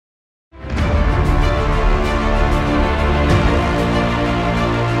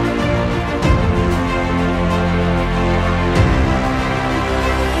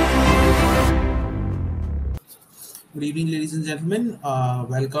Good evening, ladies and gentlemen.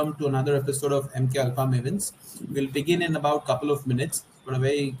 Welcome to another episode of MK Alpha Mavens. We'll begin in about a couple of minutes for a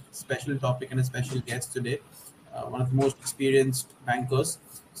very special topic and a special guest today, one of the most experienced bankers.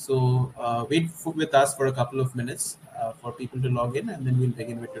 So with us for a couple of minutes for people to log in, and then we'll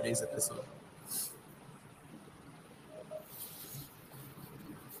begin with today's episode.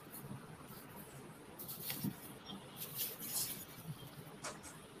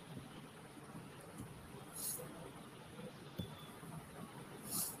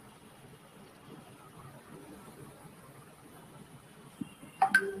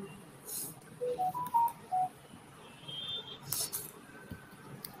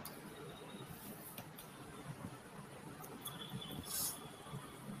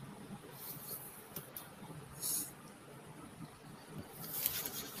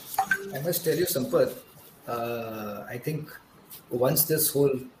 I must tell you, Sampath, I think once this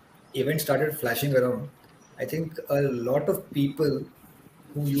whole event started flashing around, I think a lot of people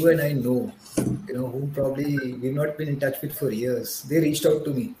who you and I know, who probably we've not been in touch with for years, they reached out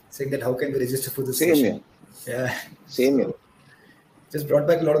to me saying that how can we register for this Same session? here. Yeah. Same here. Just brought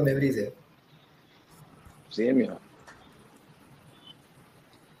back a lot of memories here. Same here.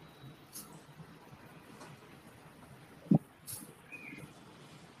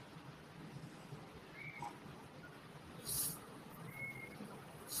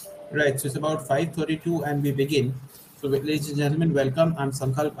 Right, so it's about 5:32 and we begin. So ladies and gentlemen, welcome. I'm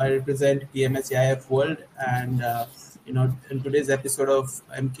Sankalp. I represent PMS AIF World, and in today's episode of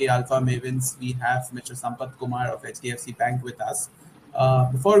MK Alpha Mavens, we have Mr. Sampath Kumar of HDFC Bank with us.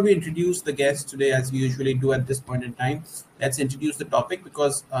 Before we introduce the guest today, as we usually do at this point in time, let's introduce the topic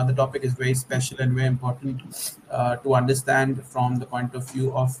because the topic is very special and very important to understand from the point of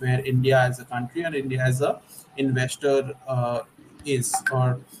view of where India as a country and India as a investor is,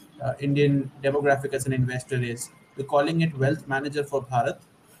 or Indian demographic as an investor is. We're calling it Wealth Manager for Bharat,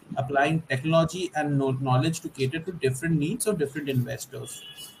 applying technology and knowledge to cater to different needs of different investors.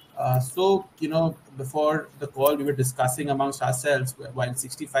 Before the call, we were discussing amongst ourselves, while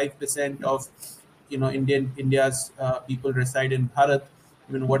 65% of India's people reside in Bharat,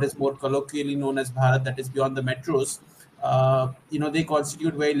 what is more colloquially known as Bharat, that is beyond the metros. They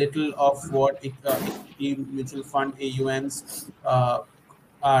constitute very little of what equity mutual fund AUMs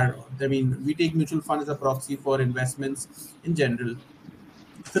are. We take mutual fund as a proxy for investments in general.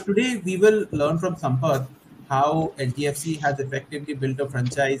 So today we will learn from Sampath how HDFC has effectively built a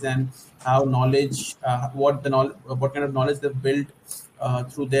franchise and how what kind of knowledge they've built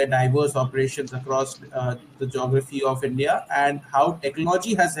through their diverse operations across the geography of India, and how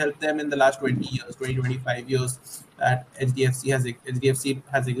technology has helped them in the last 25 years that HDFC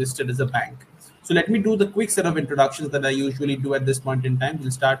has existed as a bank. So let me do the quick set of introductions that I usually do at this point in time.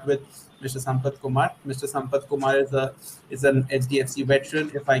 We'll start with Mr. Sampath Kumar. Mr. Sampath Kumar is an HDFC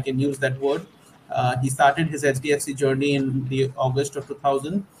veteran, if I can use that word. He started his HDFC journey in the August of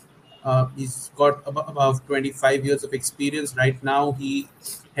 2000. He's got about 25 years of experience. Right now, he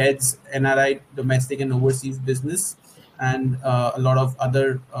heads NRI, domestic and overseas business, and a lot of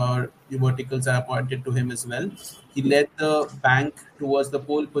other verticals are appointed to him as well. He led the bank towards the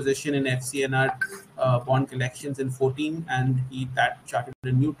pole position in FCNR bond collections in 14, and that charted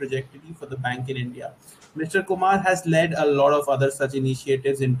a new trajectory for the bank in India. Mr. Kumar has led a lot of other such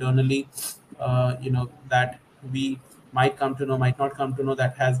initiatives internally, that we might come to know, might not come to know,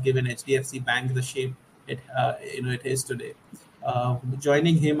 that has given HDFC Bank the shape it is today.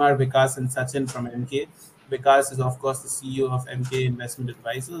 Joining him are Vikas and Sachin from MK. Vikas is, of course, the CEO of MK Investment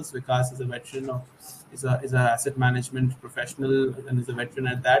Advisors. Vikas is a veteran is an asset management professional and is a veteran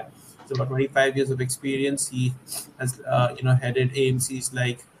at that. So about 25 years of experience. He has headed AMCs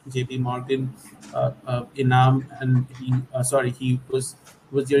like JP Morgan, Inam, and he was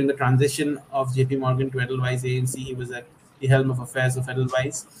during the transition of JP Morgan to Edelweiss AMC. He was at the helm of affairs of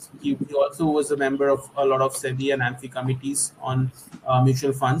Edelweiss. He also was a member of a lot of SEBI and AMFI committees on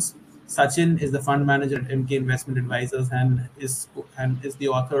mutual funds. Sachin is the fund manager at MK Investment Advisors and is the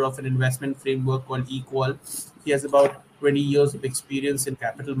author of an investment framework called Equal. He has about 20 years of experience in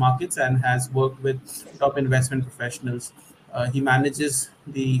capital markets and has worked with top investment professionals. He manages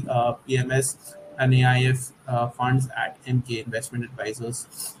the PMS and AIF funds at MK Investment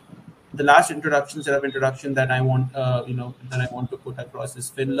Advisors. The last set of introduction that I want to put across is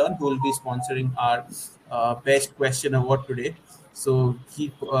FinLearn, who will be sponsoring our best question award today. So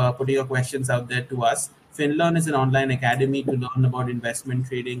keep putting your questions out there to us. FinLearn is an online academy to learn about investment,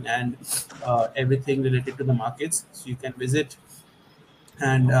 trading, and everything related to the markets. So you can visit,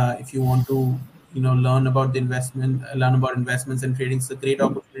 and if you want to learn about learn about investments and trading. It's a great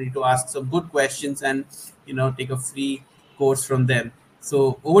opportunity to ask some good questions and take a free course from them.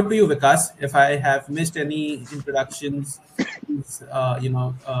 So over to you, Vikas. If I have missed any introductions, please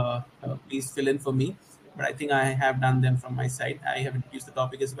please fill in for me. But I think I have done them from my side. I have introduced the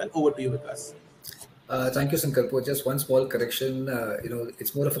topic as well. Over to you, Vikas. Thank you, Sankalpo. Just one small correction.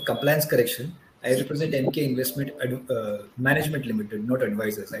 It's more of a compliance correction. I represent MK Investment Management Limited, not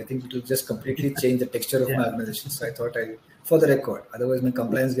advisors. I think it will just completely change the texture of my organization. So I thought for the record, otherwise my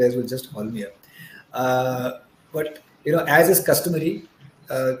compliance guys will just call me up. But as is customary,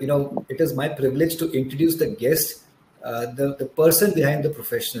 it is my privilege to introduce the guest, the person behind the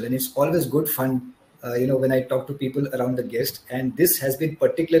professional, and it's always good fun, when I talk to people around the guest. And this has been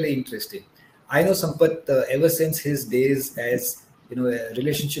particularly interesting. I know Sampath ever since his days as a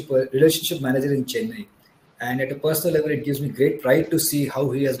relationship manager in Chennai, and at a personal level, it gives me great pride to see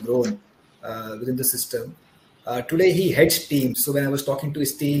how he has grown within the system. Today, he heads teams. So when I was talking to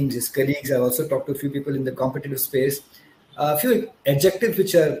his teams, his colleagues, I also talked to a few people in the competitive space. A few adjectives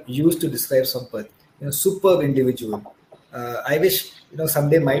which are used to describe Sampath. Superb individual. I wish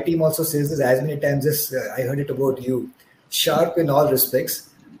someday my team also says this as many times as I heard it about you. Sharp in all respects.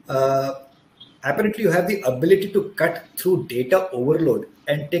 Apparently, you have the ability to cut through data overload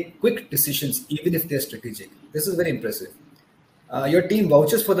and take quick decisions, even if they're strategic. This is very impressive. Your team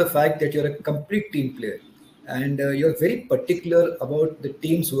vouches for the fact that you're a complete team player, and you're very particular about the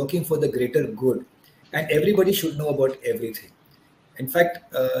teams working for the greater good, and everybody should know about everything. In fact,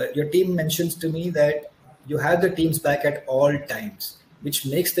 your team mentions to me that you have the teams back at all times, which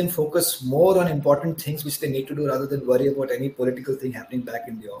makes them focus more on important things which they need to do rather than worry about any political thing happening back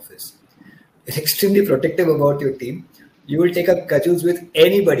in the office. Extremely protective about your team. You will take up cudgels with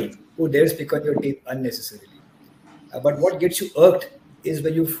anybody who dares pick on your team unnecessarily. But what gets you irked is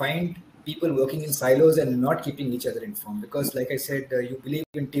when you find people working in silos and not keeping each other informed. Because, like I said, you believe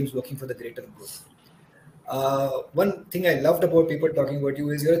in teams working for the greater good. One thing I loved about people talking about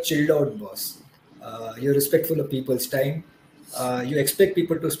you is you're a chilled out boss. You're respectful of people's time. You expect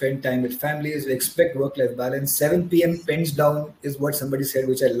people to spend time with families. You expect work-life balance. 7 p.m. pens down is what somebody said,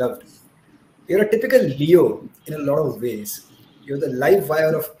 which I loved. You're a typical Leo in a lot of ways. You're the live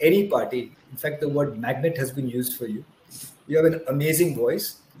wire of any party. In fact, the word magnet has been used for you. You have an amazing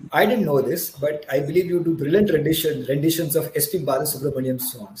voice. I didn't know this, but I believe you do brilliant renditions of S.P. Balasubramaniam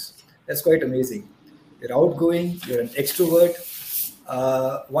songs. That's quite amazing. You're outgoing. You're an extrovert.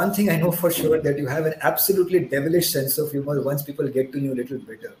 One thing I know for sure that you have an absolutely devilish sense of humor once people get to know you a little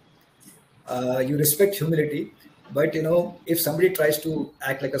better. You respect humility. But, if somebody tries to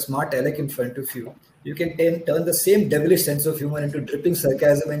act like a smart aleck in front of you, you can turn the same devilish sense of humor into dripping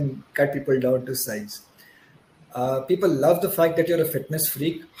sarcasm and cut people down to size. People love the fact that you're a fitness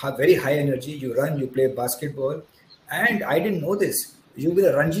freak, have very high energy, you run, you play basketball. And I didn't know this. You were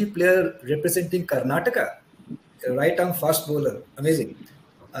a Ranji player representing Karnataka, a right-arm fast bowler. Amazing.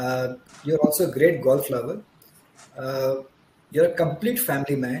 You're also a great golf lover. You're a complete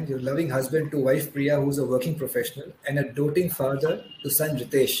family man. You're a loving husband to wife Priya, who's a working professional, and a doting father to son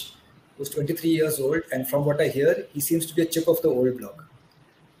Ritesh, who's 23 years old. And from what I hear, he seems to be a chip of the old block.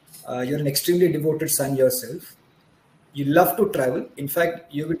 You're an extremely devoted son yourself. You love to travel. In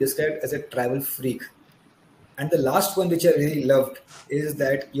fact, you will be described as a travel freak. And the last one, which I really loved, is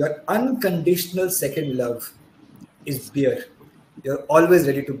that your unconditional second love is beer. You're always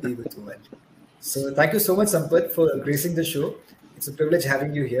ready to be with one. So thank you so much, Sampath, for gracing the show. It's a privilege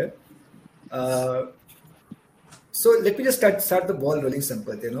having you here. So let me just start the ball rolling,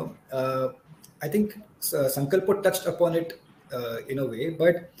 Sampath. I think Sankalpo touched upon it in a way,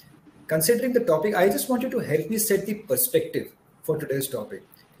 but considering the topic, I just want you to help me set the perspective for today's topic.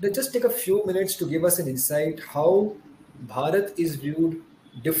 Let's just take a few minutes to give us an insight how Bharat is viewed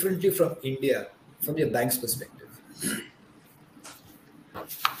differently from India from your bank's perspective.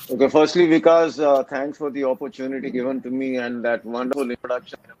 Okay, firstly, Vikas, thanks for the opportunity given to me and that wonderful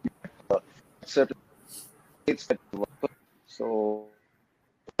introduction. So,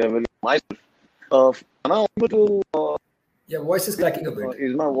 myself. Am I able to? Your voice is cracking a bit.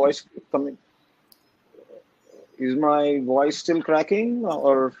 Is my voice coming? Is my voice still cracking,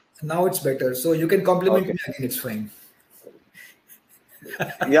 or? Now it's better. So you can compliment me again. It's fine.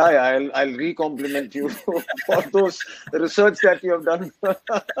 Yeah, I'll re-compliment you for those research that you have done.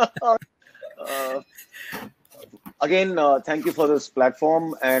 Again, thank you for this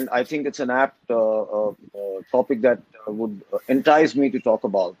platform, and I think it's an apt topic that would entice me to talk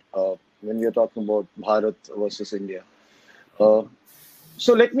about when we are talking about Bharat versus India.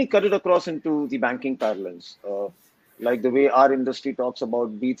 So let me cut it across into the banking parlance. like the way our industry talks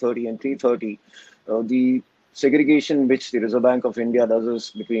about B30 and T30, the segregation which the Reserve Bank of India does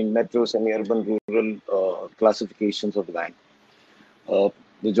is between metro, semi-urban, rural classifications of the bank.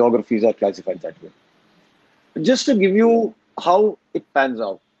 The geographies are classified that way. Just to give you how it pans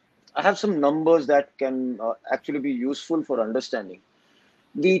out, I have some numbers that can actually be useful for understanding.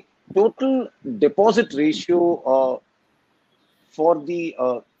 The total deposit ratio for the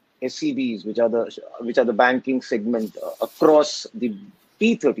SCBs, which are the banking segment across the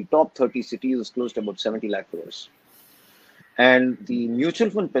T30 top 30 cities, is close to about 70 lakh crores. And the mutual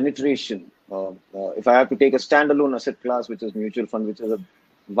fund penetration, if I have to take a standalone asset class, which is mutual fund, which is a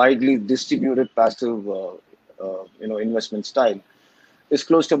widely distributed passive investment style, is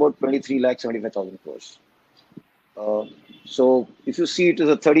close to about 23 lakh 75,000 crores. So if you see, it is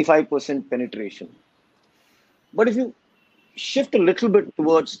a 35% penetration. But if you shift a little bit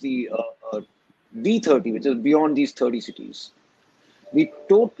towards the D30, which is beyond these 30 cities, the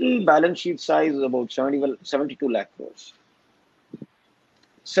total balance sheet size is about 72 lakh crores.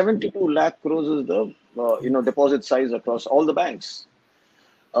 72 lakh crores is the deposit size across all the banks.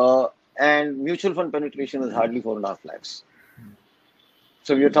 And mutual fund penetration is hardly 4.5 lakhs.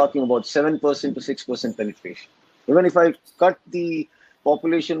 So we are talking about 7% to 6% penetration. Even if I cut the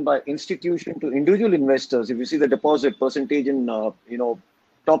population by institution to individual investors, if you see the deposit percentage in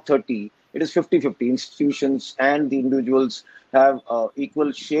top 30, it is 50-50. Institutions and the individuals have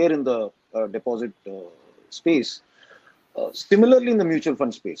equal share in the deposit space. Similarly, in the mutual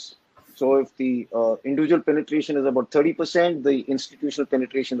fund space. So if the individual penetration is about 30%, the institutional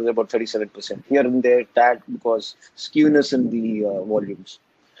penetration is about 37%. Here and there, tad because skewness in the volumes.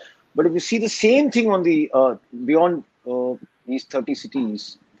 But if you see the same thing on the beyond these 30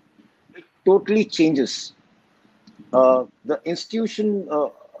 cities, it totally changes. The institution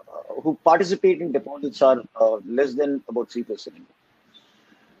who participate in deposits are less than about 3%,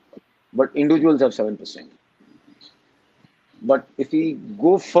 but individuals have 7%. But if we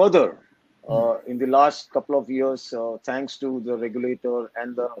go further, in the last couple of years, thanks to the regulator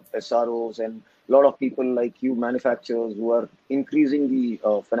and the SROs and a lot of people like you, manufacturers, who are increasing the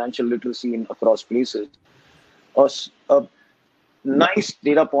financial literacy across places, a nice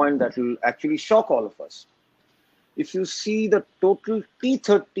data point that will actually shock all of us. If you see the total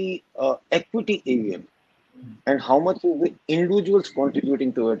T30 equity AUM and how much is the individuals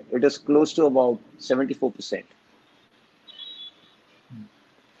contributing to it, it is close to about 74%.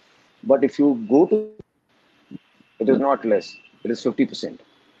 But if you go to, it is not less, it is 50%.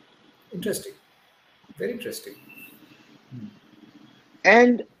 Interesting. Very interesting.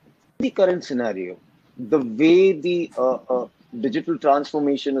 And the current scenario, the way the digital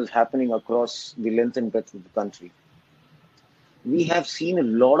transformation is happening across the length and breadth of the country, we have seen a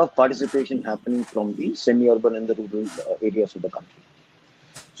lot of participation happening from the semi-urban and the rural areas of the country.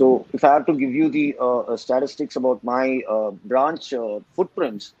 So if I have to give you the statistics about my branch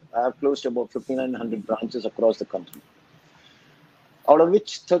footprints, I have close to about 5,900 branches across the country, out of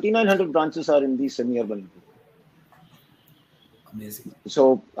which 3,900 branches are in the semi-urban. Amazing.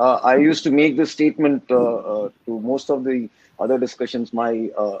 So I used to make this statement to most of the other discussions. My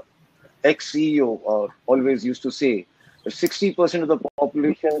ex-CEO always used to say, if 60% of the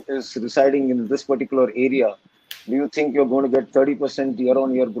population is residing in this particular area, do you think you're going to get 30%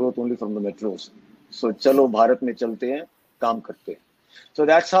 year-on-year growth only from the metros? So chalo Bharat mein chalte hain, kaam karte hain. So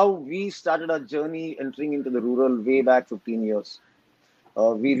that's how we started our journey entering into the rural way back 15 years.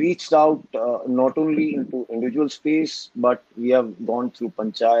 We reached out not only into individual space, but we have gone through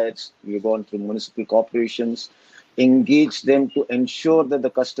panchayats, we have gone through municipal corporations, engaged them to ensure that the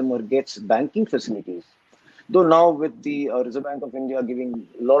customer gets banking facilities. Though now with the Reserve Bank of India giving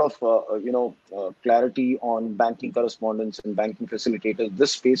a lot of clarity on banking correspondence and banking facilitators,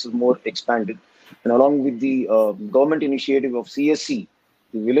 this space is more expanded. And along with the government initiative of CSC,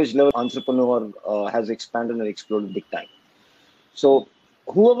 the village level entrepreneur has expanded and exploded big time. So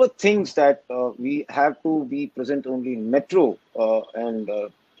whoever thinks that we have to be present only in metro and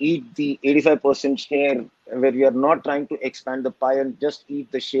eat the 85% share, where we are not trying to expand the pie and just eat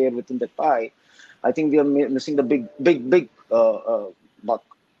the share within the pie, I think we are missing the big buck.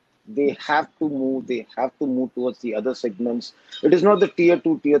 They have to move. They have to move towards the other segments. It is not the tier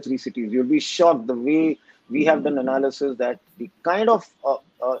 2, tier 3 cities. You'll be shocked the way we have done analysis that the kind of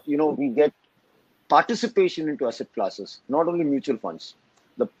we get participation into asset classes, not only mutual funds.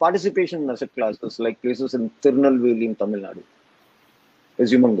 The participation in asset classes, like places in Tirunelveli in Tamil Nadu,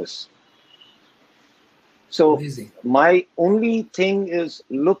 is humongous. So Amazing. my only thing is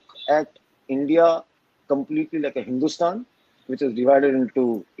look at India completely like a Hindustan, which is divided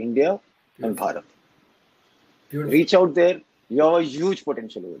into India and Bharat. Beautiful. Reach out there. You have a huge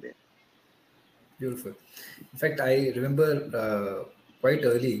potential over there. Beautiful. In fact, I remember quite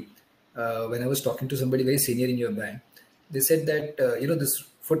early when I was talking to somebody very senior in your bank. They said that this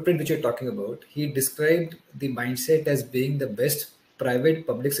footprint which you're talking about, he described the mindset as being the best private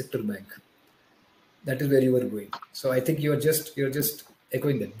public sector bank. That is where you were going. So I think you're just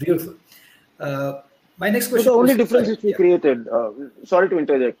echoing that. Beautiful. My next So question the only was, difference which we created, sorry to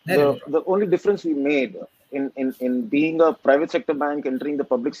interject, No. the only difference we made in being a private sector bank entering the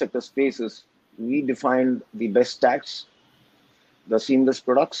public sector space is we defined the best tax, the seamless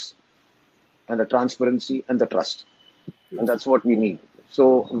products, and the transparency and the trust. And that's what we need.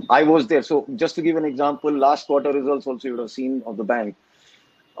 So I was there. So just to give an example, last quarter results also you would have seen of the bank.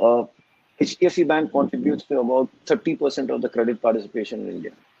 HDFC Bank contributes to about 30% of the credit participation in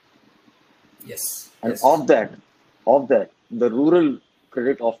India. Yes. And yes. of that, the rural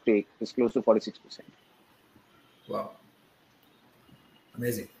credit offtake is close to 46%. Wow.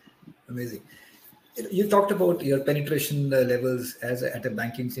 Amazing. You talked about your penetration levels at a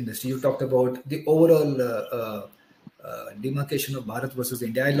banking industry. You talked about the overall demarcation of Bharat versus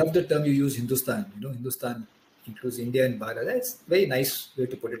India. I love the term you use, Hindustan. Hindustan includes India and Bharat. That's a very nice way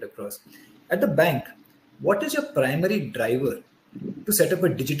to put it across. At the bank, what is your primary driver to set up a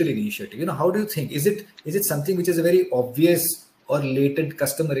digital initiative? How do you think? Is it something which is a very obvious or latent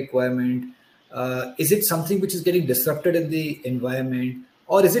customer requirement? Is it something which is getting disrupted in the environment?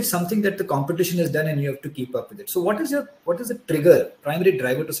 Or is it something that the competition has done and you have to keep up with it? So what is the primary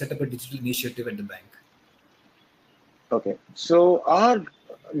driver to set up a digital initiative at the bank? Okay, so our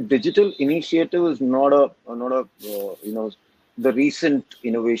digital initiative is not the recent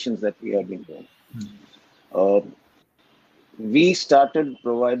innovations that we have been doing. We started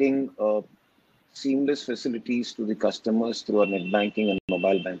providing seamless facilities to the customers through our net banking and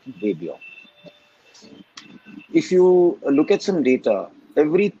mobile banking way beyond. If you look at some data,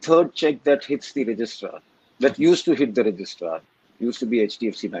 every third check that hits the registrar, that used to hit the registrar, used to be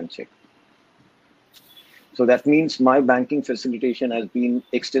HDFC Bank check. So that means my banking facilitation has been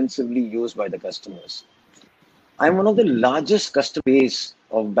extensively used by the customers. I'm one of the largest customer base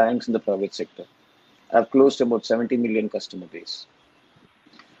of banks in the private sector. I've close to about 70 million customer base.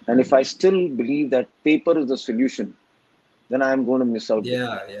 And if I still believe that paper is the solution, then I'm going to miss out.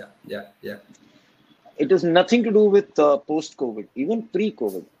 Yeah. It has nothing to do with post-COVID, even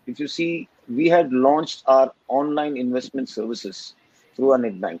pre-COVID. If you see, we had launched our online investment services through our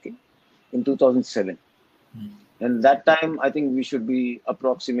net banking in 2007. And that time, I think we should be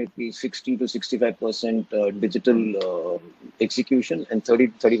approximately 60 to 65% digital execution, and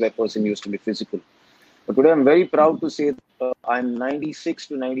 35% used to be physical. But today, I'm very proud to say that I'm 96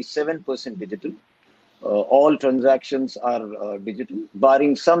 to 97% digital. All transactions are digital,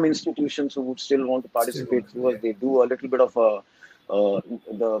 barring some institutions who would still want to participate through us. They do a little bit of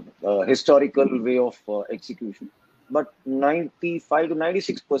the historical way of execution. But 95 to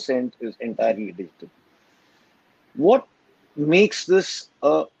 96% is entirely digital. What makes this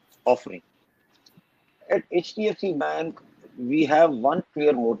offering? At HDFC Bank, we have one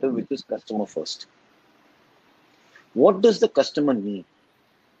clear motive, which is customer first. What does the customer need?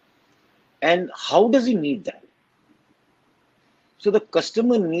 And how does he need that? So the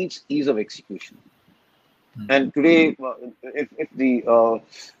customer needs ease of execution. And today, if the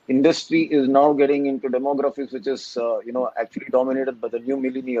industry is now getting into demographics, which is actually dominated by the new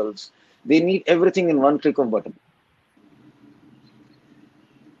millennials, they need everything in one click of button.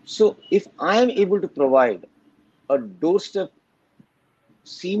 So if I am able to provide a doorstep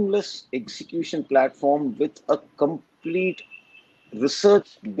seamless execution platform with a complete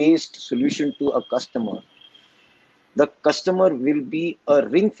research-based solution to a customer, the customer will be a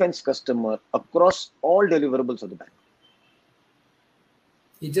ring-fence customer across all deliverables of the bank.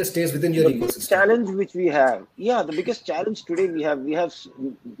 It just stays within your ecosystem. Challenge which we have, the biggest challenge today we have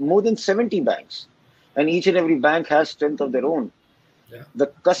more than 70 banks, and each and every bank has strength of their own. Yeah. The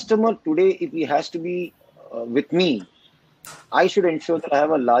customer today, if he has to be with me, I should ensure that I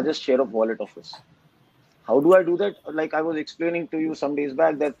have a largest share of wallet of his. How do I do that? Like I was explaining to you some days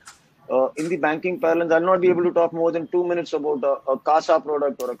back that in the banking parlance, I'll not be able to talk more than 2 minutes about a CASA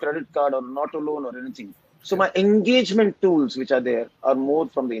product or a credit card or an auto loan or anything. So my engagement tools which are there are more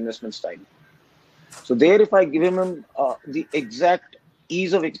from the investment style. So there, if I give him the exact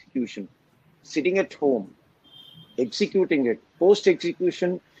ease of execution, sitting at home, executing it,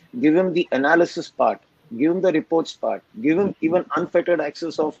 post-execution, give him the analysis part, give him the reports part, give him even unfettered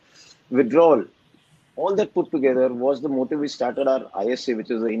access of withdrawal. All that put together was the motive we started our ISA, which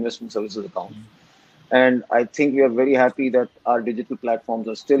is the investment services account. And I think we are very happy that our digital platforms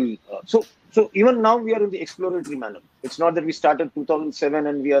are still so even now we are in the exploratory manner. It's not that we started 2007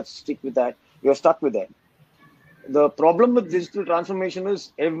 and we are stick with that. We are stuck with that. The problem with digital transformation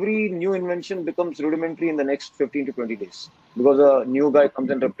is every new invention becomes rudimentary in the next 15 to 20 days because a new guy comes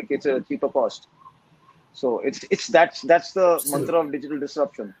and replicates at a cheaper cost. So that's the mantra of digital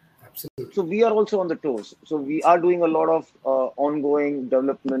disruption. Absolutely. So we are also on the toes. So we are doing a lot of ongoing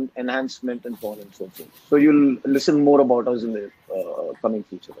development, enhancement, and so on and so forth. So you'll listen more about us in the coming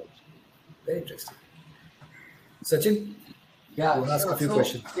future also. Very interesting. Sachin, Yeah, you want to ask a few so,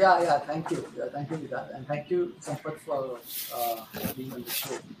 questions? yeah, thank you. Yeah, thank you, Vikas. And thank you, Sampath, for being on the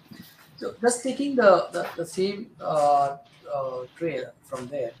show. So just taking the same trail from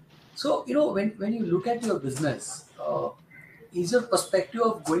there. So, when you look at your business, is your perspective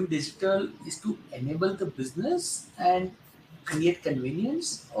of going digital is to enable the business and create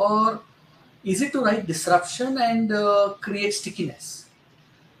convenience, or is it to write disruption and create stickiness?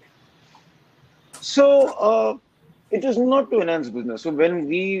 So it is not to enhance business. So when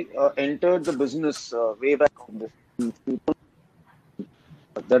we entered the business way back on this,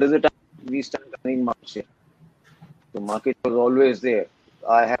 that is the time we started earning market share. The market was always there.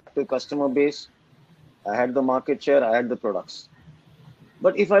 I had the customer base, I had the market share, I had the products.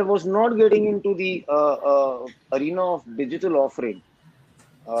 But if I was not getting into the arena of digital offering,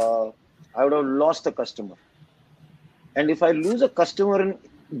 I would have lost the customer. And if I lose a customer in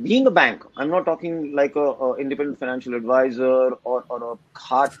being a bank, I'm not talking like a independent financial advisor or a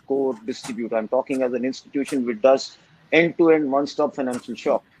hardcore distributor. I'm talking as an institution which does end-to-end one-stop financial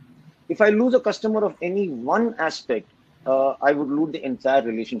shop. If I lose a customer of any one aspect, I would lose the entire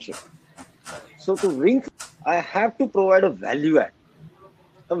relationship. So to ring, I have to provide a value add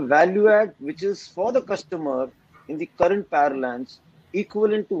which is for the customer in the current parlance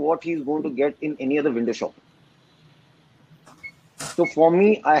equivalent to what he's going to get in any other window shop. So for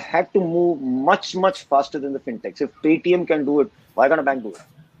me, I had to move much, much faster than the fintechs. If Paytm can do it, why can't a bank do it?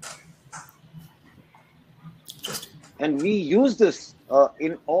 And we use this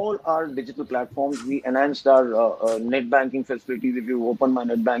in all our digital platforms. We enhanced our net banking facilities. If you open my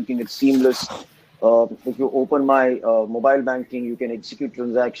net banking, it's seamless. If you open my mobile banking, you can execute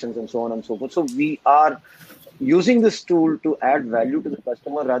transactions and so on and so forth. So we are using this tool to add value to the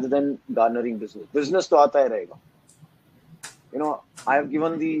customer rather than garnering business. Business to aata hai rahega. I have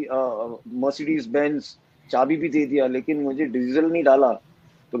given the Mercedes Benz चाबी भी दे दिया, लेकिन मुझे diesel नहीं डाला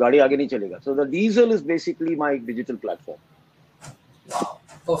तो गाड़ी आगे नहीं चलेगा. So the diesel is basically my digital platform. Wow,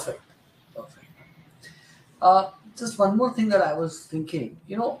 perfect. Just one more thing that I was thinking.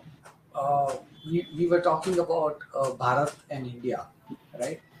 We were talking about Bharat and India,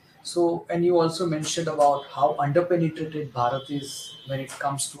 right? So, and you also mentioned about how underpenetrated Bharat is when it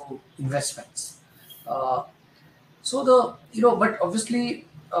comes to investments. But obviously,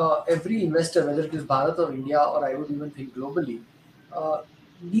 every investor, whether it is Bharat or India, or I would even think globally,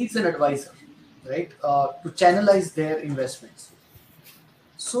 needs an advisor, right, to channelize their investments.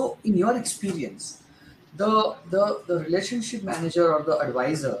 So, in your experience, the relationship manager or the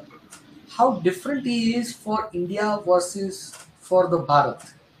advisor, how different he is for India versus for the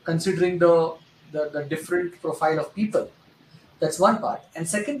Bharat, considering the different profile of people. That's one part. And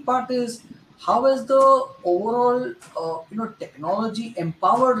second part is, how has the overall technology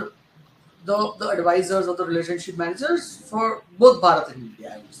empowered the advisors or the relationship managers for both Bharat and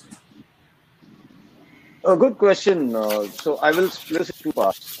India, I would say? A good question. So I will split this in two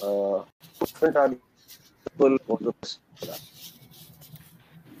parts. Sorry,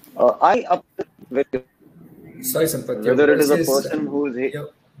 Sampath. Whether it is a person who is... Your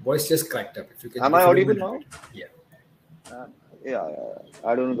voice just cracked up. If you can, Am I audible now? Yeah. Yeah.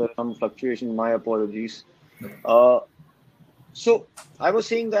 I don't know, there's some fluctuation. My apologies. So I was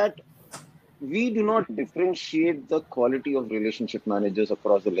saying that we do not differentiate the quality of relationship managers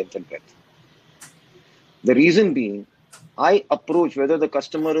across the length and breadth. The reason being, I approach whether the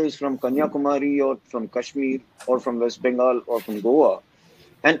customer is from Kanyakumari or from Kashmir or from West Bengal or from Goa.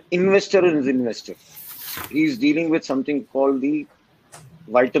 An investor is an investor. He's dealing with something called the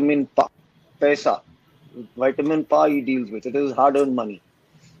vitamin pa, paisa. Vitamin pa he deals with. It is hard-earned money.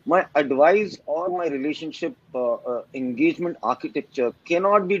 My advice or my relationship engagement architecture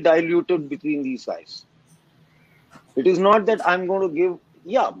cannot be diluted between these guys. It is not that I'm going to give,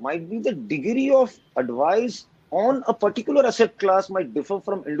 might be the degree of advice on a particular asset class might differ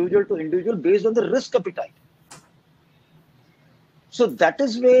from individual to individual based on the risk appetite. So that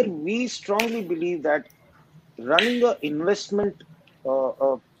is where we strongly believe that running an investment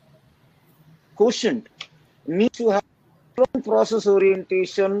quotient needs to have process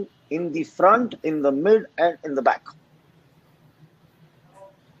orientation in the front, in the mid, and in the back.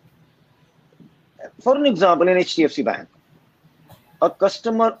 For an example, in HDFC Bank, a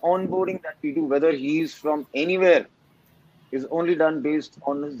customer onboarding that we do, whether he is from anywhere, is only done based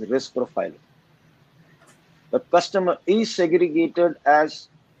on his risk profile. The customer is segregated as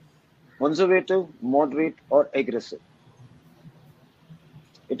conservative, moderate, or aggressive.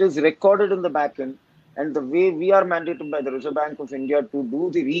 It is recorded in the backend, and the way we are mandated by the Reserve Bank of India to do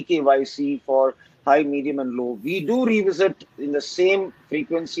the re-KYC for high, medium, and low, we do revisit in the same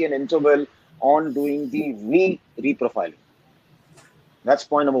frequency and interval on doing the re-profiling. That's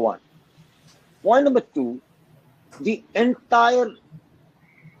point number one. Point number two, the entire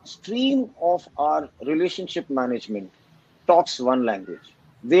stream of our relationship management talks one language.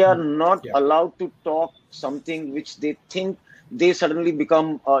 They are not allowed to talk something which they think they suddenly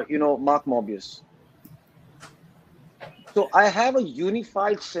become, Mark Mobius. So I have a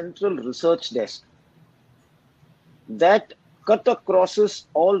unified central research desk that cut across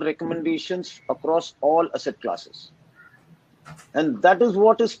all recommendations across all asset classes. And that is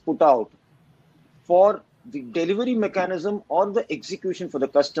what is put out for the delivery mechanism or the execution for the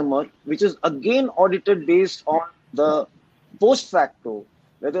customer, which is again audited based on the post facto,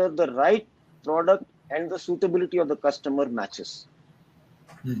 whether the right product and the suitability of the customer matches.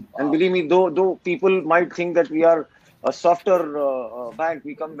 And believe me, though people might think that we are a softer bank,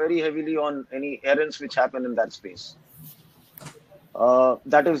 we come very heavily on any errands which happen in that space.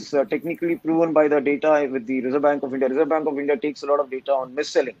 That is technically proven by the data with the Reserve Bank of India. Reserve Bank of India takes a lot of data on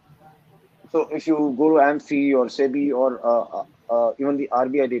mis-selling. So if you go to AMFI or SEBI or even the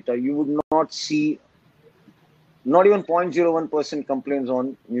RBI data, you would not see not even 0.01% complaints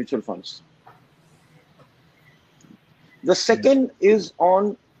on mutual funds. The second is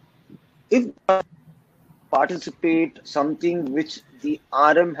on if participate something which the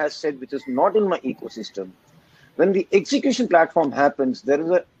RM has said, which is not in my ecosystem. When the execution platform happens, there is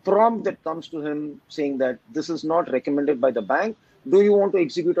a prompt that comes to him saying that this is not recommended by the bank. Do you want to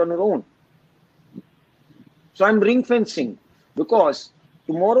execute on your own? So I'm ring fencing, because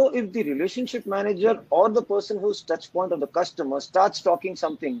tomorrow if the relationship manager or the person who's touch point of the customer starts talking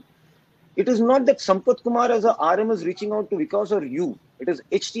something, it is not that Sampath Kumar as a RM is reaching out to Vikas or you. It is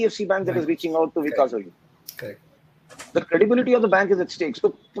HDFC Bank that is reaching out to Vikas or you. Correct. The credibility of the bank is at stake.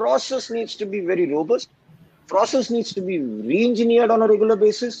 So process needs to be very robust. Process needs to be re-engineered on a regular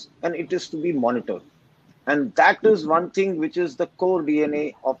basis, and it is to be monitored. And that is one thing which is the core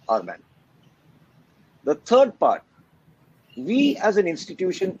DNA of our bank. The third part, we as an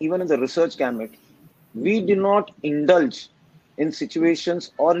institution, even in the research gamut, we do not indulge in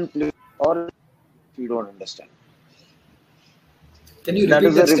situations or in places or we don't understand. Can you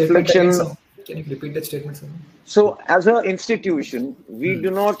repeat that statement? Can you repeat that statement? So as an institution, we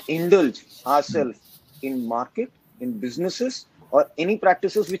do not indulge ourselves in market, in businesses, or any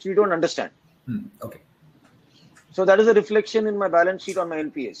practices which we don't understand. Okay. So that is a reflection in my balance sheet on my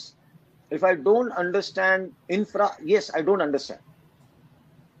NPS. If I don't understand infra, yes, I don't understand.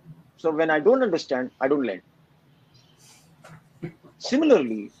 So when I don't understand, I don't lend.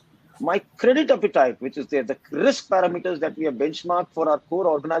 Similarly, my credit appetite, which is there, the risk parameters that we have benchmarked for our core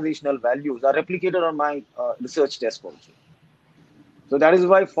organizational values are replicated on my research desk also. So that is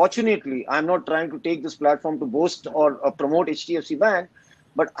why, fortunately, I'm not trying to take this platform to boast or promote HDFC Bank,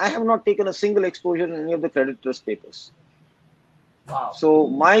 but I have not taken a single exposure in any of the credit risk papers. Wow. So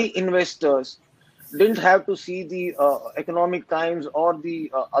my investors didn't have to see the Economic Times or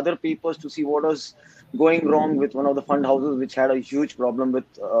the other papers to see what was going wrong with one of the fund houses which had a huge problem with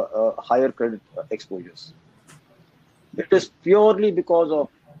higher credit exposures. It is purely because of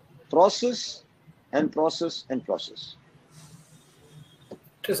process and process and process.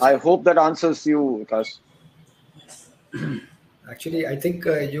 I hope that answers you, Vikas. Actually, I think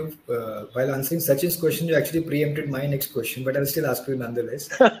you, while answering Sachin's question, you actually preempted my next question, but I'll still ask you nonetheless.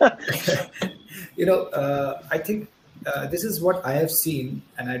 I think this is what I have seen,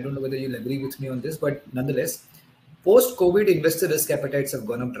 and I don't know whether you'll agree with me on this, but nonetheless, post-COVID investor risk appetites have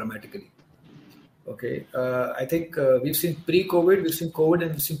gone up dramatically. Okay, I think we've seen pre-COVID, we've seen COVID,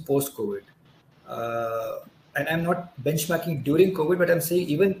 and we've seen post-COVID. And I'm not benchmarking during COVID, but I'm saying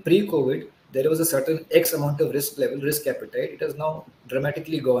even pre-COVID, there was a certain X amount of risk level, risk appetite. It has now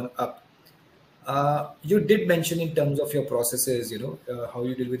dramatically gone up. You did mention in terms of your processes, how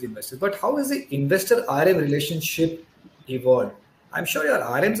you deal with investors, but how has the investor-RM relationship evolved? I'm sure your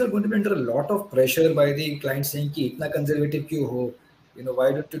RMs are going to be under a lot of pressure by the client saying, "Ki itna conservative kyun ho?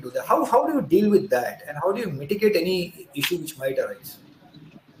 Why don't you do that?" How do you deal with that, and how do you mitigate any issue which might arise?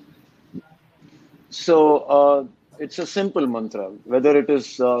 So it's a simple mantra, whether it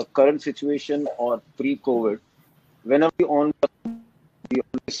is current situation or pre-COVID. Whenever you on, we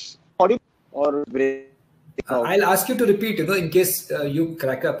always audio or break out. I'll ask you to repeat, in case you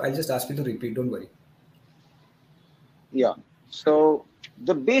crack up, I'll just ask you to repeat. Don't worry. Yeah. So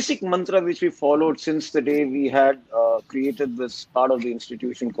the basic mantra which we followed since the day we had created this part of the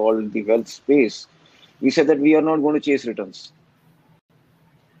institution called the wealth space, we said that we are not going to chase returns.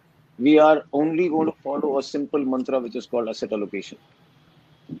 We are only going to follow a simple mantra which is called asset allocation.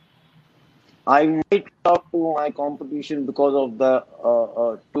 I might talk to my competition because of the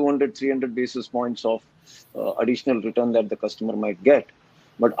 200, 300 basis points of additional return that the customer might get.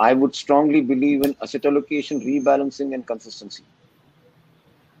 But I would strongly believe in asset allocation, rebalancing, and consistency.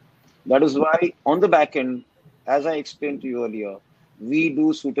 That is why on the back end, as I explained to you earlier, we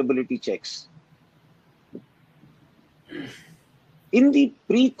do suitability checks. In the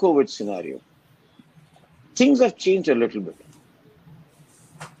pre-COVID scenario, things have changed a little bit,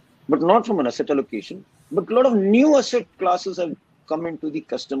 but not from an asset allocation, but a lot of new asset classes have come into the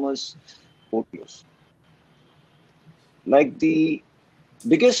customers' portfolios. Like the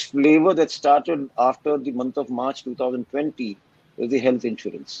biggest flavor that started after the month of March 2020 was the health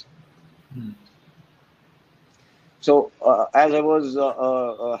insurance. So as I was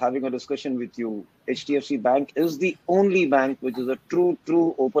having a discussion with you, HDFC Bank is the only bank which is a true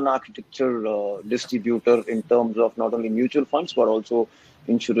open architecture distributor in terms of not only mutual funds, but also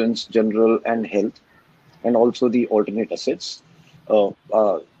insurance, general and health, and also the alternate assets.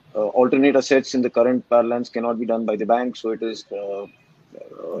 Alternate assets in the current parlance cannot be done by the bank. So it is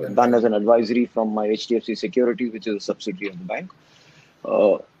done as an advisory from my HDFC Securities, which is a subsidiary of the bank.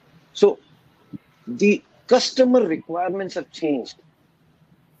 So the customer requirements have changed.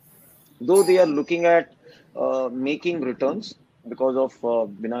 Though they are looking at making returns because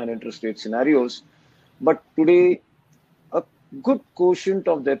of benign interest rate scenarios, but today a good quotient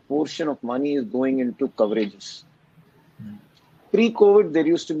of their portion of money is going into coverages. Pre-COVID, there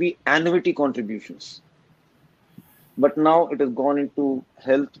used to be annuity contributions, but now it has gone into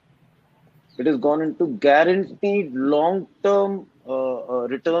health. It has gone into guaranteed long-term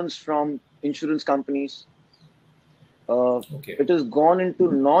returns from insurance companies. It has gone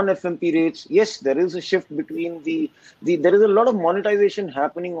into non-FMP rates. Yes, there is a shift between there is a lot of monetization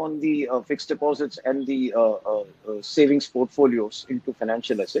happening on the fixed deposits and the savings portfolios into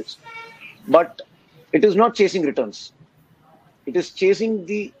financial assets, but it is not chasing returns. It is chasing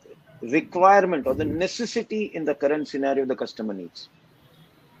the requirement or the necessity in the current scenario the customer needs.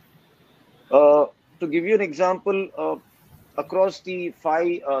 To give you an example, across the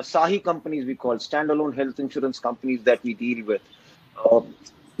 5 SAHI companies we call standalone health insurance companies that we deal with,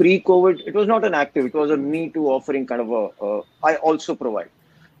 pre-COVID, it was not an active, it was a me too offering kind of I also provide.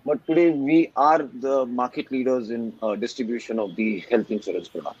 But today we are the market leaders in distribution of the health insurance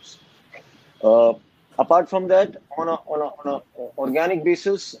products. Apart from that, on a organic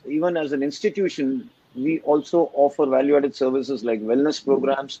basis, even as an institution, we also offer value-added services like wellness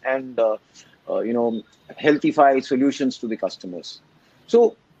programs and healthify solutions to the customers.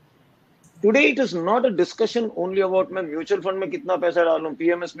 So today it is not a discussion only about मैं mutual fund में कितना पैसा डालूं,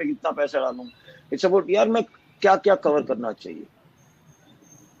 PMS में कितना पैसा डालूं. It's about यार मैं क्या cover करना चाहिए.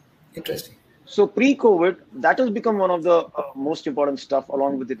 Interesting. So pre-COVID, that has become one of the most important stuff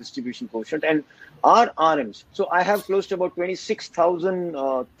along with the distribution quotient and our RMs. So I have close to about 26,000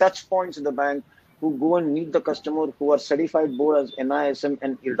 touch points in the bank who go and meet the customer who are certified board as NISM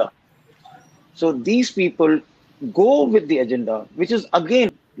and IRDA. So these people go with the agenda, which is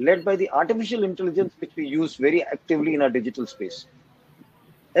again led by the artificial intelligence, which we use very actively in our digital space.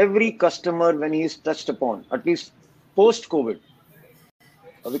 Every customer, when he is touched upon, at least post-COVID,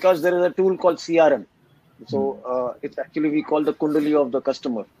 because there is a tool called CRM. So it's actually, we call the Kundali of the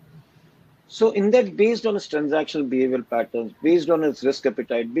customer. So in that, based on his transactional behavioral patterns, based on his risk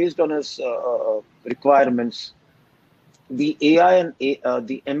appetite, based on his requirements, the AI and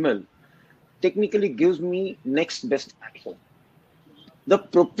the ML technically gives me next best action. The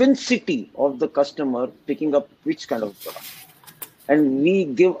propensity of the customer picking up which kind of product. And we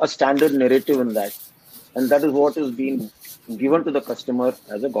give a standard narrative in that. And that is what is being given to the customer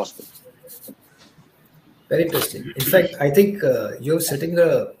as a gospel. Very interesting. In fact, I think you're setting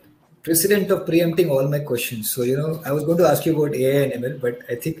a precedent of preempting all my questions. So, I was going to ask you about AI and ML, but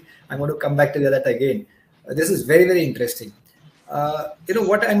I think I'm going to come back to that again. This is very, very interesting.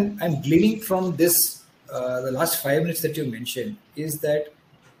 What I'm gleaning from this, the last 5 minutes that you mentioned, is that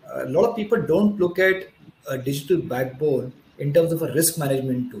a lot of people don't look at a digital backbone in terms of a risk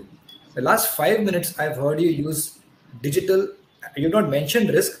management tool. The last 5 minutes, I've heard you use digital you've not mentioned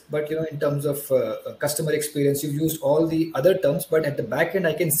risk, but in terms of customer experience, you've used all the other terms. But at the back end,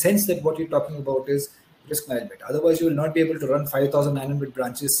 I can sense that what you're talking about is risk management. Otherwise, you will not be able to run 5,900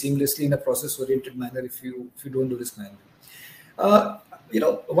 branches seamlessly in a process-oriented manner if you don't do risk management.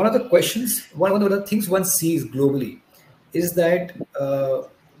 One of the questions, one of the things one sees globally is that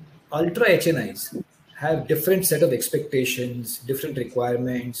ultra HNIs have different set of expectations, different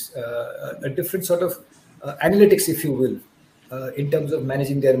requirements, a different sort of analytics, if you will, in terms of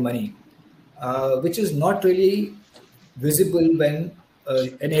managing their money, which is not really visible when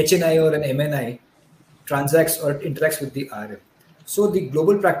an HNI or an MNI transacts or interacts with the RM. So the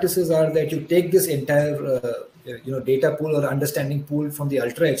global practices are that you take this entire data pool or understanding pool from the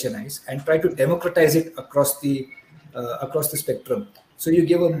ultra HNIs and try to democratize it across the spectrum. So you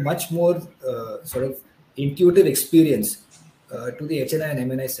give a much more sort of intuitive experience to the HNI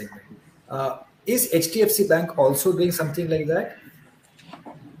and MNI segment. Is HDFC Bank also doing something like that?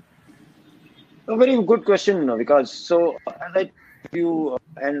 A very good question, because so as I you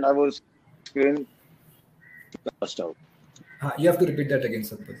and I was explaining first out. You have to repeat that again,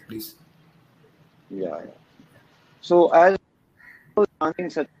 Sampath, please. Yeah. So as I was answering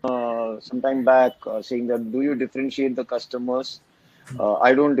some time back, saying that do you differentiate the customers?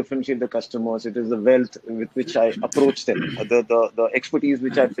 I don't differentiate the customers. It is the wealth with which I approach them. The expertise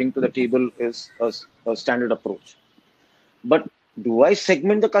which I bring to the table is a standard approach. But do I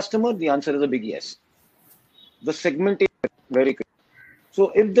segment the customer? The answer is a big yes. The segment is very clear.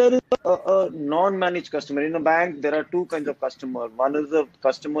 So if there is a non-managed customer in a bank, there are two kinds of customer. One is a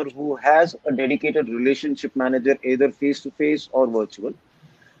customer who has a dedicated relationship manager, either face-to-face or virtual.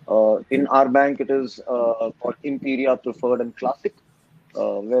 In our bank, it is called Imperia Preferred and Classic,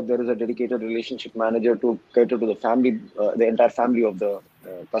 where there is a dedicated relationship manager to cater to the family, the entire family of the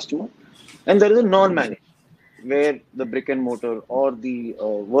customer. And there is a non-managed, where the brick and mortar or the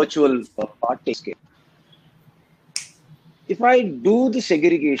virtual part takes care. If I do the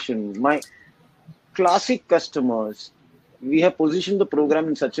segregation, my classic customers, we have positioned the program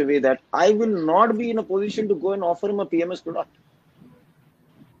in such a way that I will not be in a position to go and offer him a PMS product.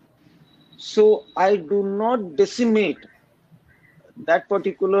 So I do not decimate that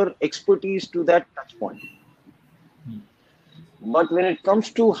particular expertise to that touch point. But when it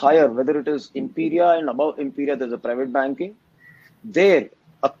comes to higher, whether it is Imperia and above Imperia, there's a private banking. There,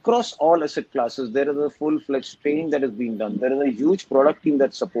 across all asset classes, there is a full-fledged training that is being done. There is a huge product team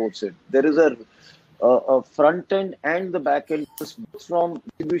that supports it. There is a front end and the back end, both from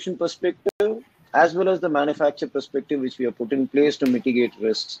distribution perspective as well as the manufacturer perspective, which we have put in place to mitigate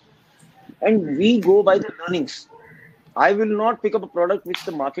risks. And we go by the learnings. I will not pick up a product which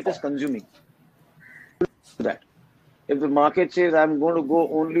the market is consuming. That if the market says I'm going to go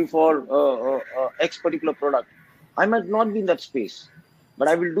only for X particular product, I might not be in that space. But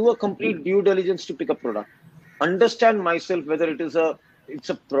I will do a complete due diligence to pick a product. Understand myself whether it's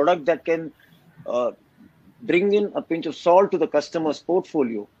a product that can bring in a pinch of salt to the customer's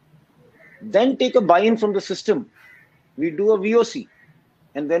portfolio. Then take a buy-in from the system. We do a VOC,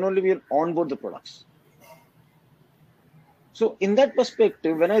 and then only we'll onboard the products. So in that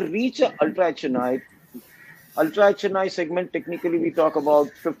perspective, when I reach a ultra HNI segment, technically we talk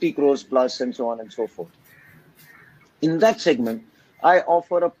about 50 crores plus and so on and so forth. In that segment, I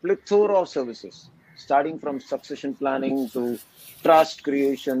offer a plethora of services, starting from succession planning to trust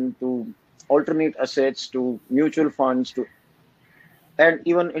creation to alternate assets to mutual funds to and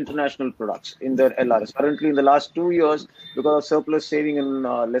even international products in their LRS. Currently, in the last 2 years, because of surplus saving and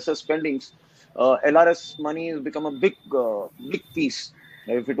lesser spendings, LRS money has become a big piece.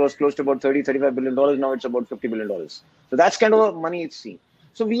 If it was close to about $35 billion, now it's about $50 billion. So that's kind of money it's seen.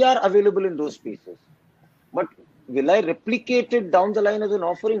 So we are available in those spaces. But will I replicate it down the line as an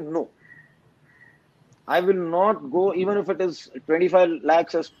offering? No. I will not go, even if it is 25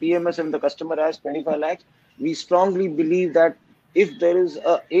 lakhs as PMS and the customer has 25 lakhs. We strongly believe that if there is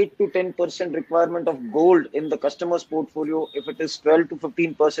a 8 to 10% requirement of gold in the customer's portfolio, if it is 12 to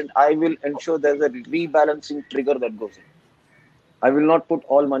 15%, I will ensure there's a rebalancing trigger that goes in. I will not put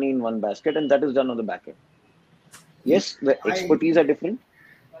all money in one basket, and that is done on the back end. Yes, the expertise are different.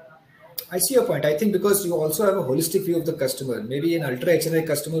 I see your point. I think because you also have a holistic view of the customer. Maybe an ultra HNI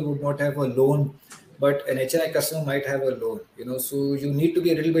customer would not have a loan, but an HNI customer might have a loan. So you need to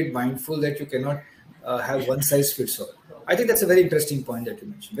be a little bit mindful that you cannot have one size fits all. I think that's a very interesting point that you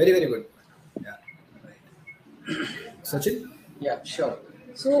mentioned. Very, very good. Yeah. Sachin? Yeah, sure.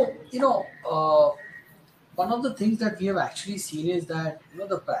 So, one of the things that we have actually seen is that,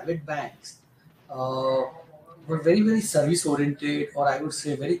 the private banks, were very, very service oriented, or I would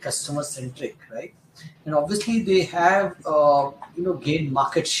say very customer centric, right? And obviously they have gained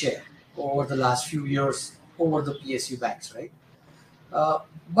market share over the last few years over the PSU banks, right? Uh,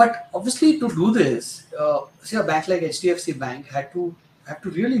 but obviously, to do this, say a bank like HDFC Bank had to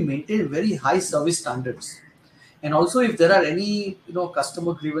really maintain very high service standards, and also if there are any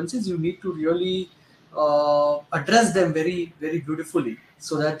customer grievances, you need to really address them very, very beautifully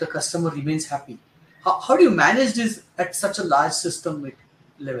so that the customer remains happy. How do you manage this at such a large systemic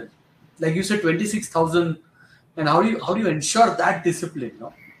level? Like you said, 26,000, and how do you ensure that discipline?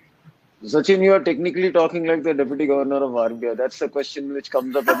 No. Sachin, you are technically talking like the Deputy Governor of RBI. That's the question which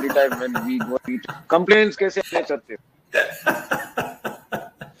comes up every time when we go meet. Complaints कैसे manage करते हो?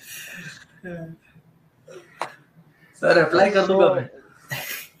 Sir, apply कर दूंगा मैं.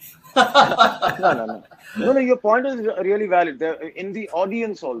 No, your point is really valid. In the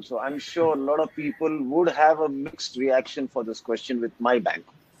audience also, I'm sure a lot of people would have a mixed reaction for this question with my bank.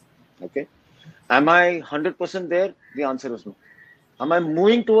 Okay. Am I 100% there? The answer is no. Am I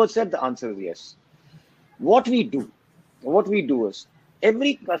moving towards that? The answer is yes. What we do is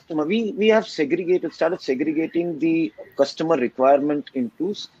every customer, we have started segregating the customer requirement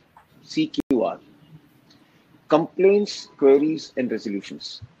into CQR, complaints, queries, and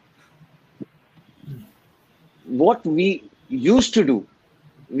resolutions. What we used to do,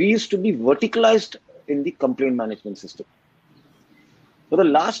 we used to be verticalized in the complaint management system. For the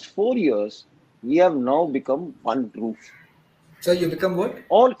last 4 years, we have now become one roof. So you become what?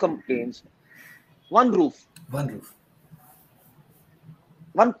 All complaints, one roof. One roof.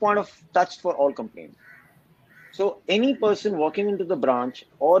 One point of touch for all complaints. So any person walking into the branch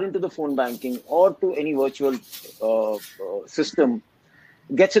or into the phone banking or to any virtual system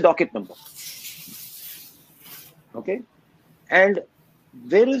gets a docket number. Okay. And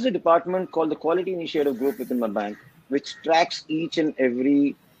there is a department called the Quality Initiative Group within my bank, which tracks each and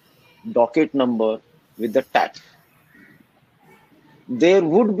every docket number with the tag. There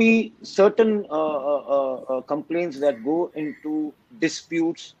would be certain complaints that go into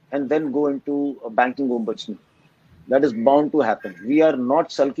disputes and then go into a banking ombudsman. That is bound to happen. We are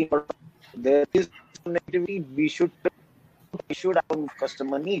not sulking. There is negativity. We should have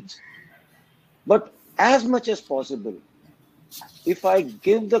customer needs. But as much as possible, if I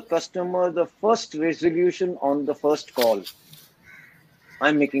give the customer the first resolution on the first call,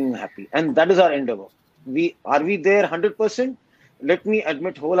 I'm making him happy. And that is our endeavor. Are we there 100%? Let me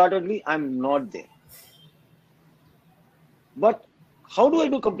admit wholeheartedly, I'm not there. But how do I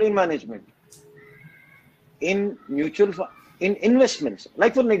do complaint management? In mutual fund, in investments.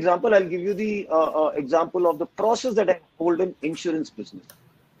 Like for an example, I'll give you the example of the process that I hold in insurance business.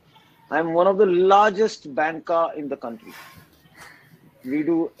 I'm one of the largest banker in the country. We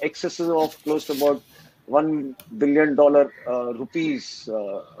do excesses of close to about $1 billion rupees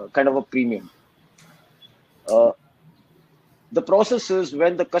kind of a premium. The process is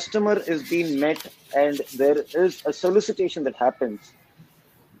when the customer is being met and there is a solicitation that happens,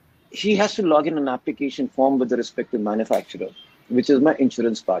 he has to log in an application form with the respective manufacturer, which is my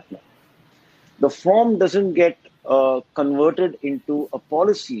insurance partner. The form doesn't get converted into a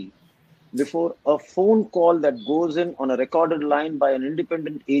policy before a phone call that goes in on a recorded line by an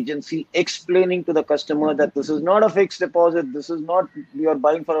independent agency explaining to the customer that this is not a fixed deposit, this is not you are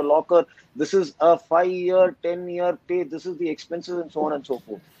buying for a locker, this is a 5-year, 10-year pay, this is the expenses and so on and so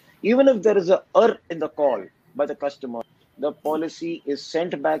forth. Even if there is a error in the call by the customer, the policy is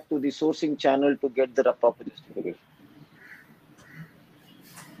sent back to the sourcing channel to get the proper justification.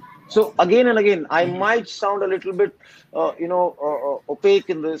 So again and again, I might sound a little bit, opaque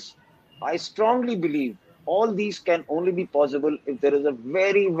in this. I strongly believe all these can only be possible if there is a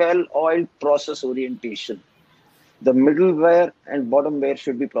very well-oiled process orientation. The middleware and bottomware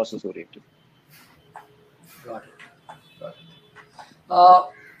should be process oriented. Got it.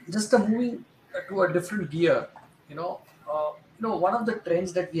 Just moving to a different gear, one of the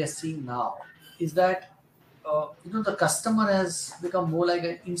trends that we are seeing now is that the customer has become more like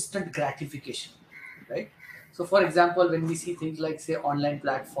an instant gratification, right? So, for example, when we see things like, say, online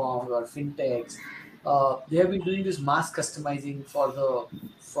platforms or fintechs, they have been doing this mass customizing for the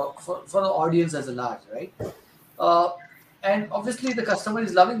audience as a large, right? And obviously, the customer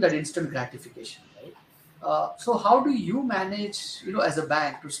is loving that instant gratification, right? So, how do you manage, as a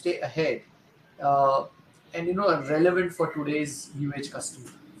bank, to stay ahead and relevant for today's new age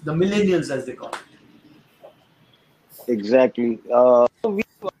customer, the millennials as they call it? Exactly. We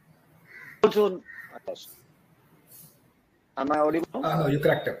also. Am I audible? No, you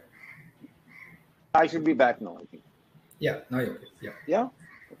cracked up. I should be back now, I think. Yeah, now you're okay. Yeah. Yeah.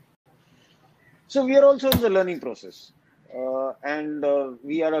 So we are also in the learning process, and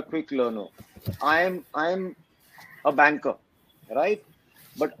we are a quick learner. I'm a banker, right?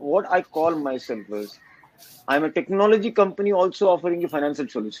 But what I call myself is I'm a technology company also offering you financial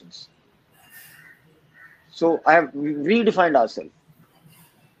solutions. So I have redefined ourselves.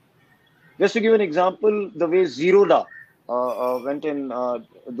 Just to give an example, the way Zerodha went in,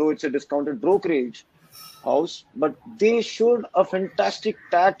 though it's a discounted brokerage house, but they showed a fantastic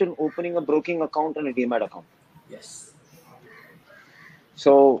tact in opening a broking account and a demat account. Yes.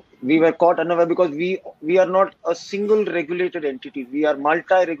 So we were caught unaware because we are not a single regulated entity. We are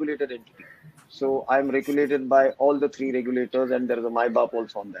multi-regulated entity. So I'm regulated by all the three regulators, and there is a MyBAP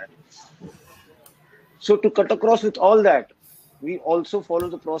also on that. So to cut across with all that, we also follow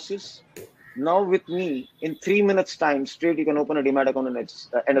the process. Now with me, in 3 minutes time, straight you can open a demat account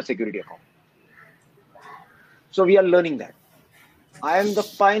and a security account. So we are learning that. I am the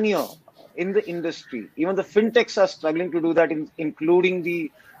pioneer in the industry. Even the fintechs are struggling to do that, including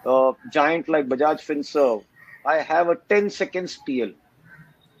the giant like Bajaj FinServe. I have a 10 seconds TL.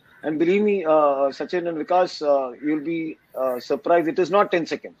 And believe me, Sachin and Vikas, you'll be surprised. It is not 10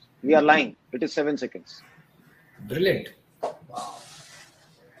 seconds. We are lying. It is 7 seconds. Brilliant.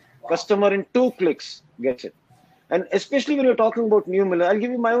 Customer in 2 clicks gets it. And especially when you're talking about new millennials, I'll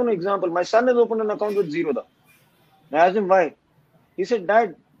give you my own example. My son has opened an account with Zerodha. I asked him why. He said,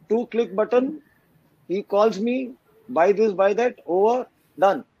 Dad, 2-click button. He calls me, buy this, buy that, over,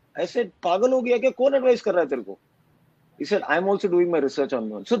 done. I said, Pagal ho gaya kya? Kaun advise kar raha hai tere ko? He said, I'm also doing my research on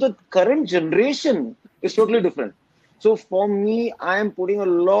one. So the current generation is totally different. So for me, I am putting a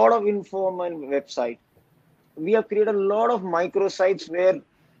lot of info on my website. We have created a lot of microsites where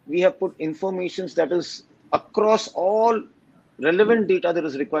we have put information that is across all relevant data that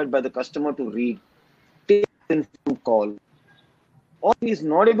is required by the customer to read, take an informed call. Or he is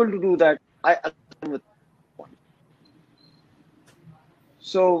not able to do that, I assist him with one.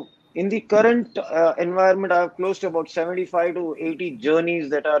 So in the current environment, I have close to about 75 to 80 journeys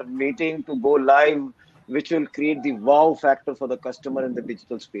that are waiting to go live, which will create the wow factor for the customer in the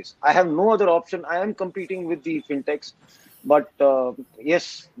digital space. I have no other option. I am competing with the fintechs, but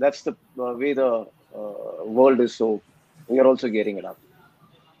yes, that's the way the world is. So we are also gearing it up.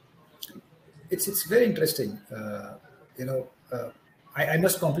 It's very interesting. I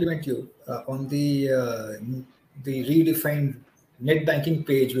must compliment you on the redefined net banking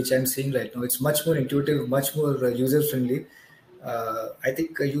page, which I'm seeing right now. It's much more intuitive, much more user friendly. I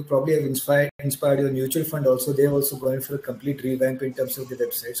think you probably have inspired your mutual fund also. They're also going for a complete revamp in terms of the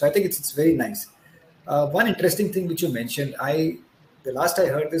website. So I think it's very nice. One interesting thing which you mentioned, the last I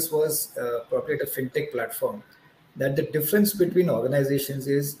heard this was probably at a fintech platform, that the difference between organizations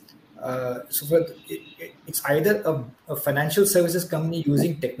is it's either a financial services company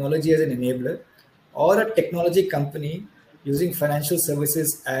using technology as an enabler, or a technology company using financial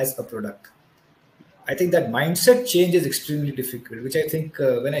services as a product. I think that mindset change is extremely difficult, which I think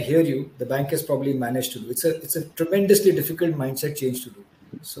when I hear you, the bank has probably managed to do. It's a tremendously difficult mindset change to do.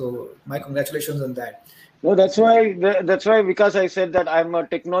 So my congratulations on that. No, that's why because I said that I'm a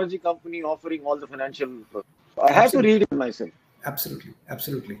technology company offering all the financial. I have to read it myself.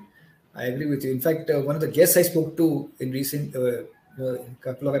 Absolutely. I agree with you. In fact, one of the guests I spoke to in recent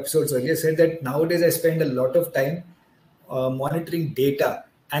couple of episodes earlier said that nowadays I spend a lot of time monitoring data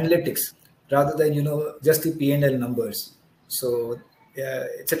analytics rather than just the P&L numbers. So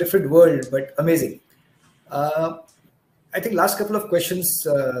it's a different world, but amazing. I think last couple of questions,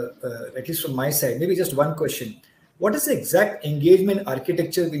 at least from my side, maybe just one question. What is the exact engagement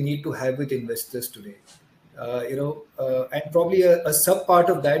architecture we need to have with investors today? And probably a sub part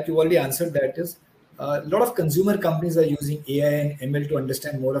of that, you already answered that, is a lot of consumer companies are using AI and ML to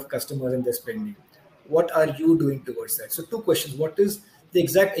understand more of customers and their spending. What are you doing towards that? So 2 questions. What is the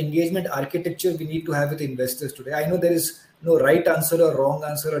exact engagement architecture we need to have with investors today? I know there is no right answer or wrong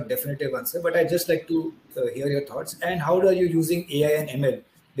answer or definitive answer, but I'd just like to hear your thoughts. And how are you using AI and ML?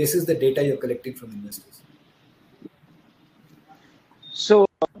 This is the data you're collecting from investors. So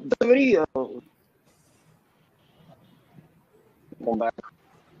the very come back.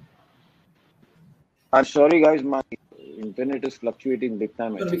 I'm sorry, guys. My internet is fluctuating big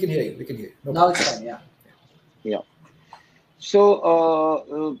time. No, we can hear you. No now it's fine. Yeah.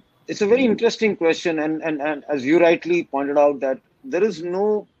 So it's a very interesting question, and as you rightly pointed out, that there is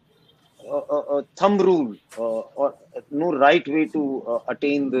no thumb rule or no right way to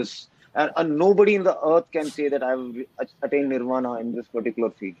attain this, and nobody in the earth can say that I will attain nirvana in this particular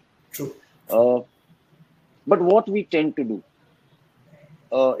field. True. But what we tend to do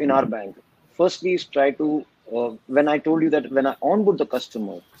in our bank, firstly, is try to when I told you that when I onboard the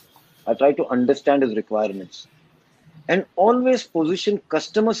customer, I try to understand his requirements, and always position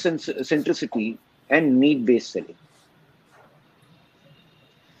customer centricity and need-based selling.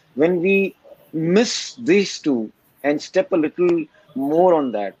 When we miss these two and step a little more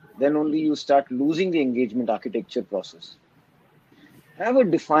on that, then only you start losing the engagement architecture process. Have a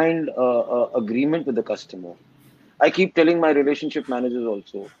defined agreement with the customer. I keep telling my relationship managers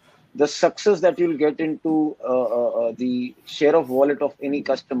also, the success that you'll get into the share of wallet of any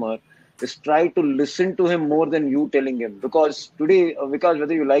customer is try to listen to him more than you telling him. Because today, because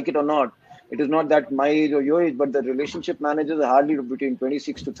whether you like it or not, it is not that my age or your age, but the relationship managers are hardly between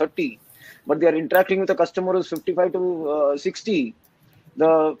 26 to 30. But they are interacting with a customer who's 55 to 60.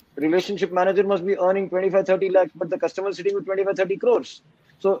 The relationship manager must be earning 25, 30 lakhs, but the customer is sitting with 25, 30 crores.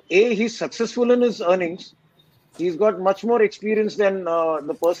 So A, he's successful in his earnings. He's got much more experience than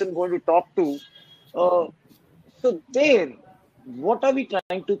the person going to talk to. So there, what are we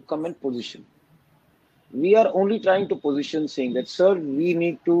trying to come and position? We are only trying to position saying that, sir, we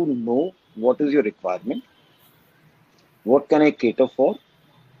need to know what is your requirement, what can I cater for,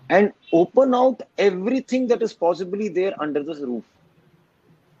 and open out everything that is possibly there under this roof.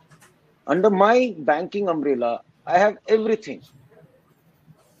 Under my banking umbrella, I have everything.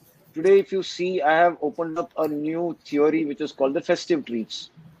 Today, if you see, I have opened up a new theory which is called the festive treats.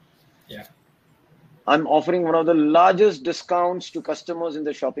 Yeah. I'm offering one of the largest discounts to customers in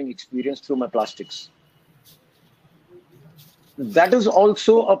the shopping experience through my plastics. That is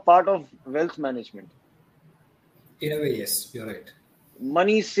also a part of wealth management. In a way, yes, you're right.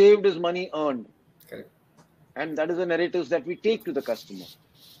 Money saved is money earned. Correct. And that is the narratives that we take to the customer.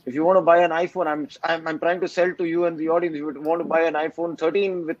 If you want to buy an iPhone, I'm trying to sell to you and the audience. If you want to buy an iPhone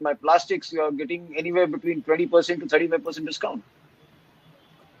 13 with my plastics, you are getting anywhere between 20% to 35% discount.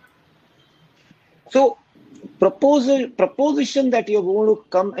 So, proposition that you're going to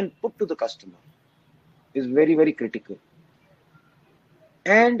come and put to the customer is very, very critical.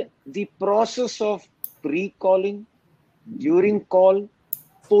 And the process of pre-calling, during call,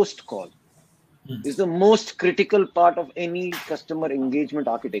 post-call is the most critical part of any customer engagement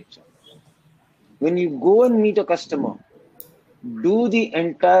architecture. When you go and meet a customer, do the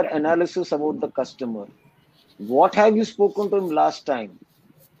entire analysis about the customer. What have you spoken to him last time?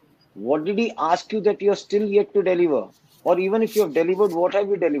 What did he ask you that you're still yet to deliver? Or even if you have delivered, what have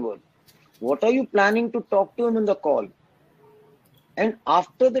you delivered? What are you planning to talk to him in the call? And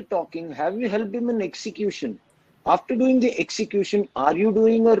after the talking, have you helped him in execution? After doing the execution, are you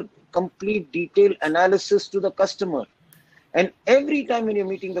doing a complete detailed analysis to the customer? And every time when you're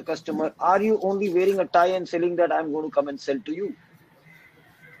meeting the customer, are you only wearing a tie and selling that I'm going to come and sell to you?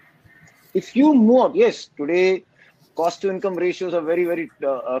 If you move, yes, today cost to income ratios are very, very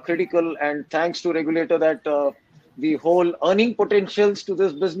critical. And thanks to regulator that the whole earning potentials to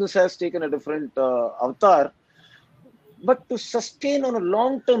this business has taken a different avatar. But to sustain on a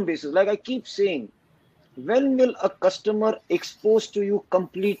long-term basis, like I keep saying, when will a customer expose to you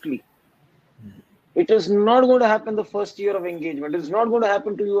completely? It is not going to happen the first year of engagement. It is not going to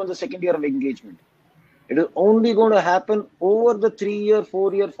happen to you on the second year of engagement. It is only going to happen over the 3-year,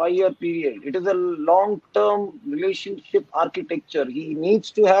 4-year, 5-year period. It is a long-term relationship architecture. He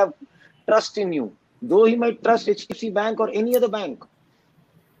needs to have trust in you. Though he might trust HDFC Bank or any other bank.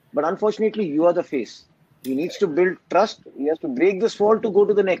 But unfortunately, you are the face. He needs to build trust. He has to break this wall to go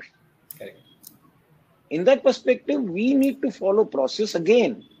to the next. Correct. In that perspective, we need to follow process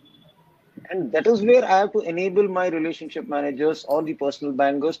again. And that is where I have to enable my relationship managers or the personal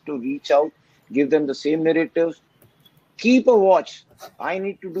bankers to reach out, give them the same narratives, keep a watch. I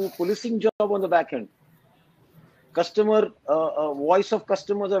need to do policing job on the back end. Customer, voice of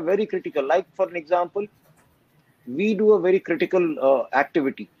customers are very critical. Like for an example, we do a very critical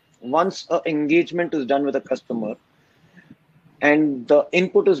activity. Once engagement is done with a customer and the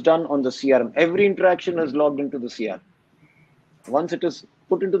input is done on the CRM, every interaction is logged into the CRM. Once it is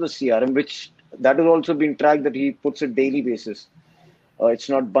put into the CRM, which that is also being tracked that he puts it daily basis. It's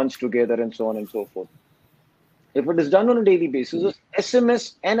not bunched together and so on and so forth. If it is done on a daily basis, an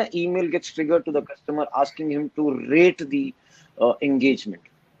SMS and an email gets triggered to the customer asking him to rate the engagement.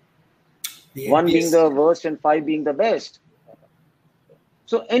 The 1 NPS. being the worst and 5 being the best.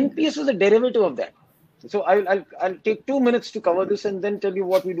 So NPS is a derivative of that. So I'll take 2 minutes to cover this and then tell you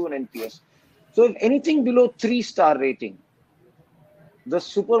what we do in NPS. So if anything below 3-star rating, the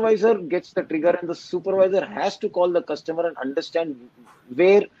supervisor gets the trigger and the supervisor has to call the customer and understand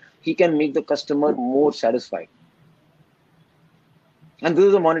where he can make the customer more satisfied. And this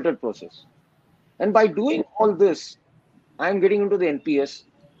is a monitored process. And by doing all this, I'm getting into the NPS,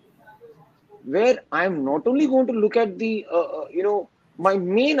 where I'm not only going to look at the, my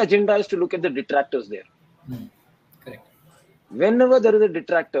main agenda is to look at the detractors there. Correct. Whenever there is a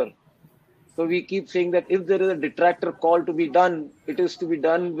detractor, so we keep saying that if there is a detractor call to be done, it is to be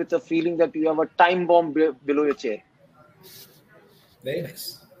done with a feeling that you have a time bomb below your chair. Very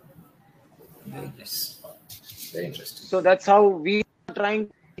nice. Very nice. Very interesting. So that's how we are trying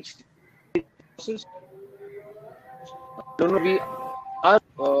to reach the process. I don't know, we are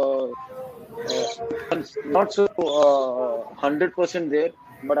not so 100% there,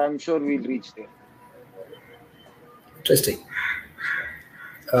 but I'm sure we'll reach there. Interesting.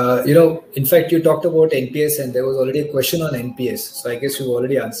 In fact, you talked about NPS, and there was already a question on NPS. So I guess you've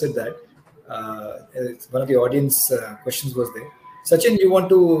already answered that. One of the audience questions was there. Sachin, you want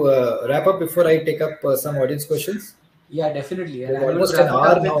to wrap up before I take up some audience questions? Yeah, definitely. And We're almost an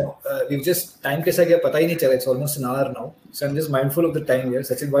hour now. We've just time kaisa gaya pata hi nahi chala. It's almost an hour now. So I'm just mindful of the time here.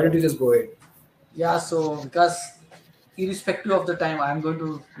 Sachin, why don't you just go ahead? Yeah, so because irrespective of the time, I'm going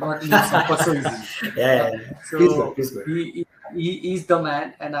to not leave Sampath so easy. Yeah. So please go. He is the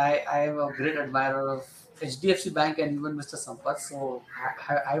man, and I am a great admirer of HDFC Bank and even Mr. Sampath. So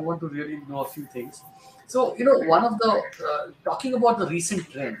I want to really know a few things. So one of the talking about the recent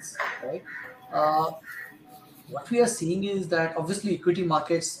trends, right? What we are seeing is that obviously equity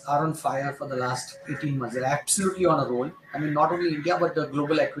markets are on fire for the last 18 months. They're absolutely on a roll. I mean, not only India, but the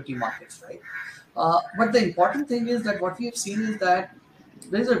global equity markets, right? But the important thing is that what we have seen is that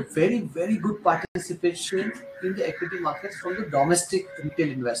there is a very, very good participation in the equity markets from the domestic retail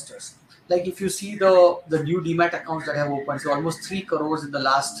investors. Like if you see the new demat accounts that have opened, so almost 3 crores in the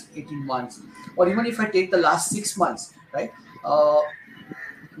last 18 months, or even if I take the last 6 months, right?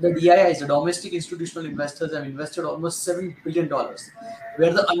 The DIIs, the domestic institutional investors, have invested almost $7 billion,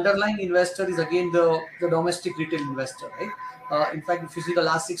 where the underlying investor is again the domestic retail investor, right? In fact, if you see the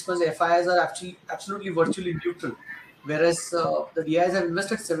last 6 months, the FIIs are actually absolutely virtually neutral, whereas the DIIs have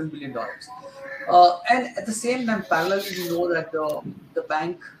invested $7 billion. And at the same time, parallelly, we know that the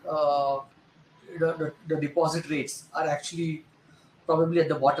bank, the deposit rates are actually probably at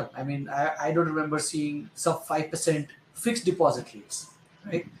the bottom. I mean, I don't remember seeing sub 5% fixed deposit rates,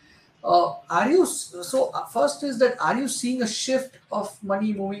 right? First is that, are you seeing a shift of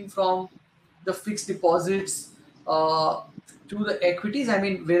money moving from the fixed deposits to the equities? I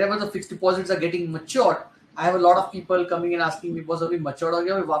mean, wherever the fixed deposits are getting matured, I have a lot of people coming and asking me, "Boss, abhi matured ho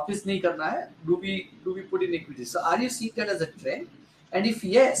gaya, वापस नहीं करना है. Do we put in equities?" So, are you seeing that as a trend? And if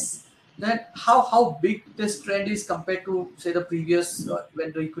yes, then how big this trend is compared to, say, the previous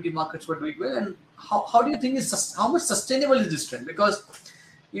when the equity markets were doing well, and how do you think how much sustainable is this trend? Because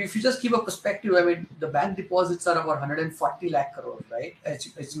if you just keep a perspective, I mean, the bank deposits are about 140 lakh crore, right?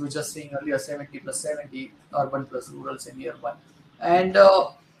 As you were just saying earlier, 70 plus 70, urban plus rural, semi-urban. And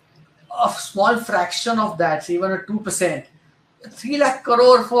a small fraction of that, so even a 2%, 3 lakh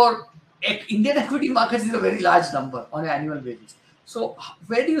crore for Indian equity markets is a very large number on an annual basis. So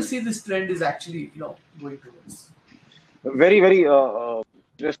where do you see this trend is actually, going towards? Very, very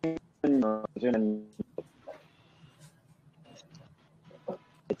interesting.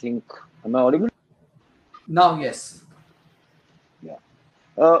 I think, am I audible? Now, yes. Yeah.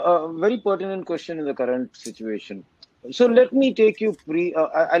 Very pertinent question in the current situation. So let me take you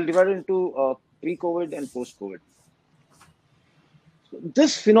I'll divide it into pre-COVID and post-COVID.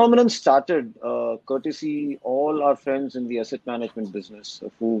 This phenomenon started courtesy all our friends in the asset management business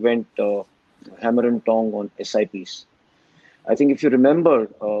who went hammer and tong on SIPs. I think if you remember,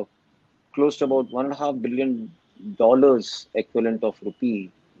 close to about $1.5 billion equivalent of rupee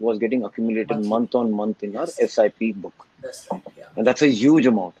was getting accumulated month on month in our SIP book. That's right, yeah. And that's a huge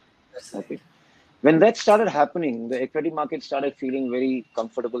amount. That's right. Okay. When that started happening, the equity market started feeling very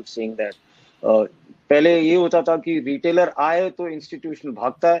comfortable, saying that पहले ये होता था कि retailer आए तो institutional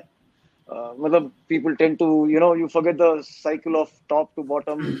भागता है. मतलब people tend to, you forget the cycle of top to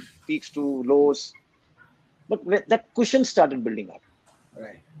bottom, peaks to lows. But that cushion started building up.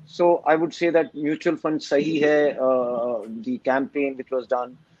 Right. So I would say that mutual fund sahi hai, the campaign which was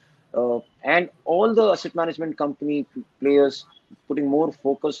done, and all the asset management company players putting more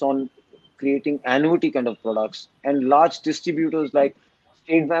focus on creating annuity kind of products, and large distributors like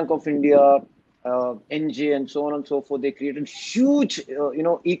State Bank of India, NJ, and so on and so forth. They created huge,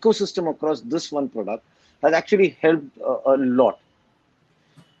 ecosystem across this one product has actually helped a lot.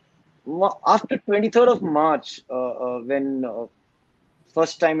 After 23rd of March, when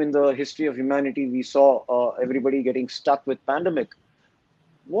first time in the history of humanity we saw everybody getting stuck with pandemic,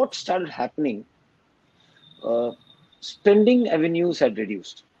 what started happening? Spending avenues had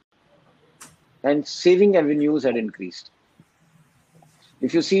reduced and saving avenues had increased.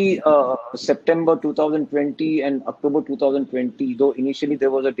 If you see September 2020 and October 2020, though initially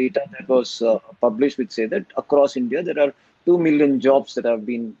there was a data that was published which say that across India there are 2 million jobs that have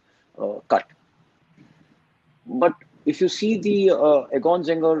been cut. But if you see the Egon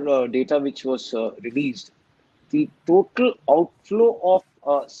Zenger data which was released, the total outflow of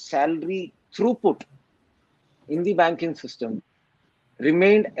salary throughput in the banking system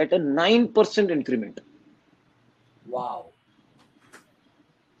remained at a 9% increment. Wow.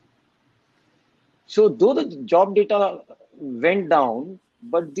 So though the job data went down,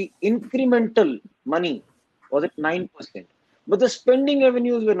 but the incremental money was at 9%. But the spending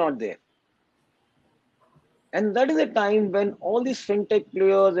revenues were not there. And that is a time when all these fintech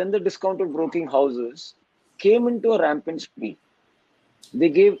players and the discounted broking houses came into a rampant spree. They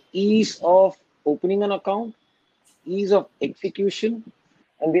gave ease of opening an account, ease of execution,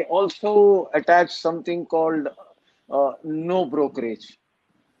 and they also attached something called no brokerage.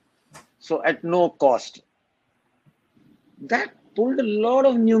 So at no cost. That pulled a lot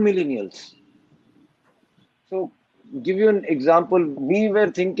of new millennials. So give you an example, we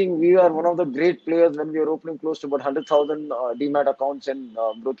were thinking we are one of the great players when we were opening close to about 100,000 demat accounts and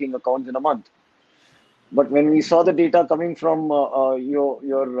broking accounts in a month. But when we saw the data coming from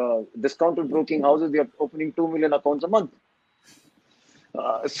your discounted broking houses, they are opening 2 million accounts a month.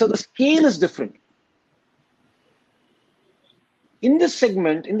 So the scale is different. In this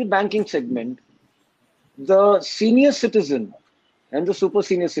segment, in the banking segment, the senior citizen and the super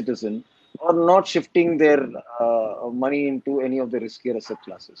senior citizen are not shifting their money into any of the riskier asset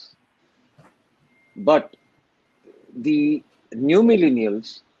classes. But the new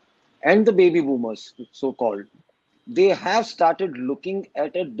millennials and the baby boomers, so-called, they have started looking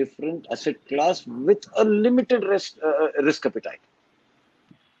at a different asset class with a limited risk appetite.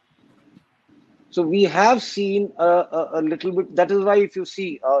 So we have seen a little bit. That is why if you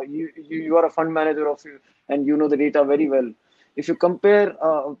see, you are a fund manager of and you know the data very well. If you compare,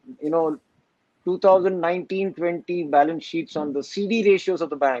 2019-20 balance sheets on the CD ratios of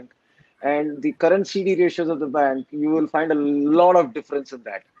the bank and the current CD ratios of the bank, you will find a lot of difference in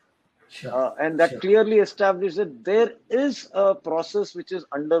that. Sure. And that clearly establishes that there is a process which is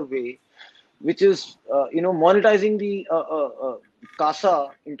underway, which is monetizing the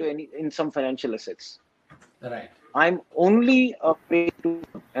CASA in some financial assets. Right. I'm only praying to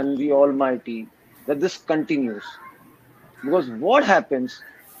and the Almighty that this continues, because what happens?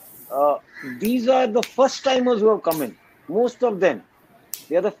 These are the first timers who have come in. Most of them,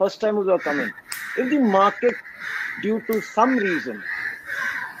 they are the first timers who have come in. If the market, due to some reason,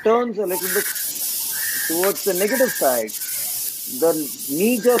 turns a little bit towards the negative side, the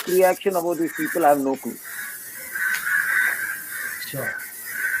knee-jerk reaction about these people, I have no clue. Sure.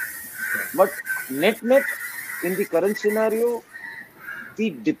 But net, in the current scenario,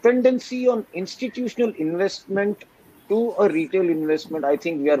 the dependency on institutional investment to a retail investment, I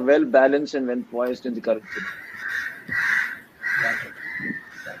think we are well balanced and well poised in the current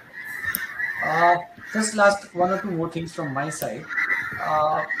scenario. Just last one or two more things from my side.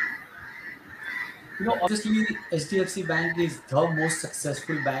 Obviously, HDFC Bank is the most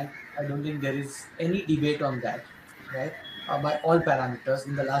successful bank. I don't think there is any debate on that, right? By all parameters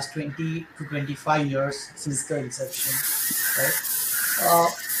in the last 20 to 25 years since the inception, right?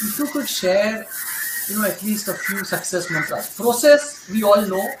 If you could share, at least a few success mantras. Process, we all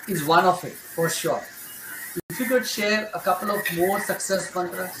know, is one of it, for sure. If you could share a couple of more success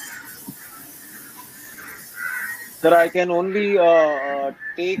mantras. Sir, I can only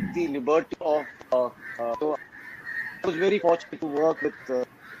take the liberty of. So I was very fortunate to work with.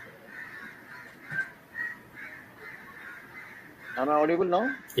 Am I audible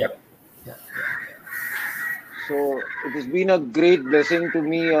now? Yep. Yeah. So it has been a great blessing to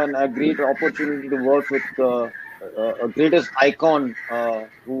me and a great opportunity to work with a greatest icon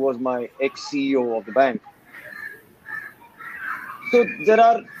who was my ex-CEO of the bank. So there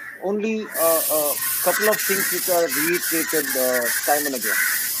are only a couple of things which are reiterated time and again.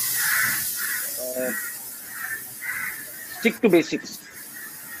 Stick to basics.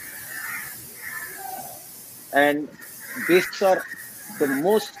 And basics are the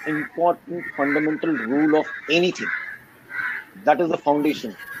most important fundamental rule of anything. That is the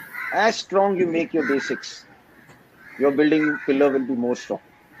foundation. As strong you make your basics, your building pillar will be more strong.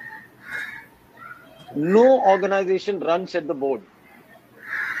 No organization runs at the board.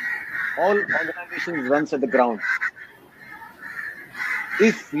 All organizations runs at the ground.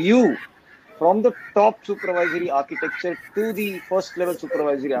 If you, from the top supervisory architecture to the first level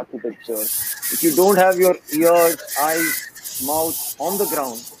supervisory architecture, if you don't have your ears, eyes, mouth on the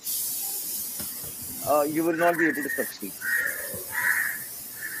ground, you will not be able to succeed.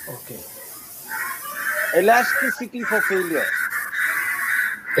 Okay. Elasticity for failure.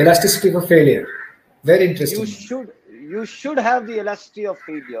 Elasticity for failure. Very interesting. You should have the elasticity of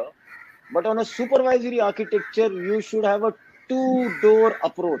failure, but on a supervisory architecture, you should have a two-door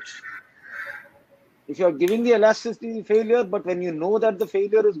approach. If you are giving the elasticity failure, but when you know that the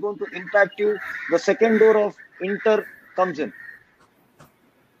failure is going to impact you, the second door of inter comes in.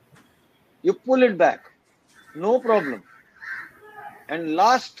 You pull it back, no problem. And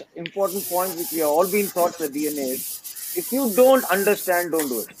last important point, which we have all been taught the DNA is, if you don't understand, don't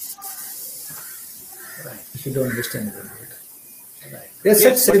do it. Right. If you don't understand, don't do it. Right. There's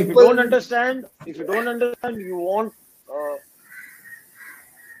Yes, such but simple. if you don't understand, you won't.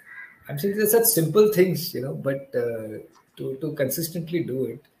 I'm saying there's such simple things, but to consistently do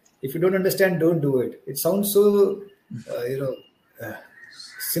it. If you don't understand, don't do it. It sounds so,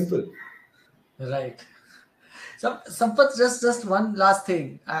 simple. Right. Sampath, just one last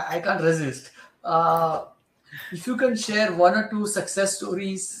thing. I can't resist. If you can share one or two success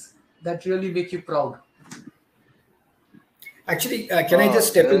stories that really make you proud. Actually, can I just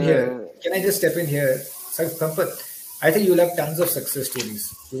step in here? Sampath, I think you'll have tons of success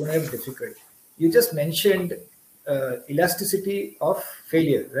stories. You won't have difficult. You just mentioned elasticity of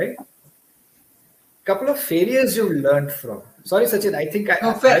failure, right? Couple of failures you learned from. Sorry, Sachin. I think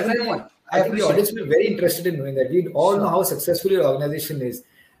fair point. I think the audience will be very interested in knowing that. We all know how successful your organization is,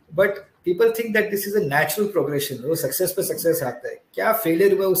 but people think that this is a natural progression. वो success पे success आता है. क्या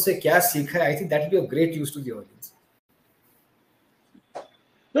failure हुआ उससे क्या सीखा है? I think that will be of great use to the audience.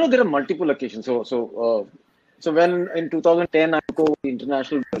 No, there are multiple occasions. So when in 2010 I took over the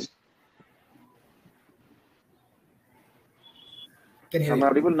international business. Can you hear Am me? I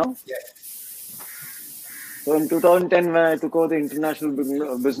audible now? Yeah. So in 2010, when I took over the international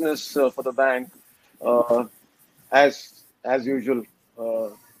business for the bank, as usual,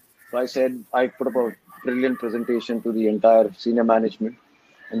 I said I put up a brilliant presentation to the entire senior management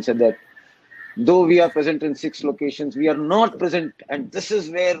and said that though we are present in 6 locations, we are not present, and this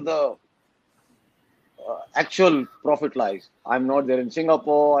is where the actual profit lies. I'm not there in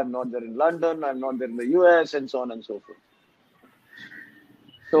Singapore, I'm not there in London, I'm not there in the US, and so on and so forth.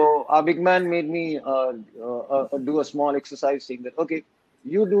 So our big man made me do a small exercise saying that, okay,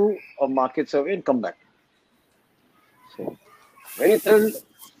 you do a market survey and come back. So very thrilled.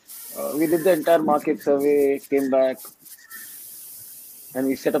 We did the entire market survey, came back, and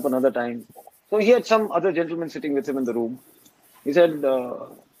we set up another time. So he had some other gentleman sitting with him in the room. He said,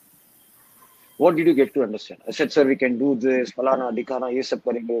 what did you get to understand? I said, sir, we can do this, falana, dikana, ye sab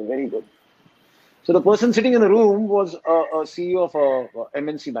karenge, very good. So the person sitting in the room was a CEO of a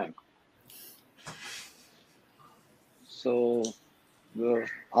MNC bank. So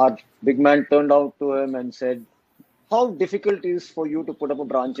our big man turned out to him and said, how difficult is for you to put up a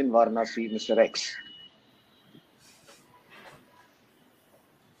branch in Varanasi, Mr. X?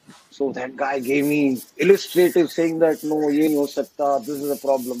 So that guy gave me illustrative saying that, no, ye nahi ho sakta, this is a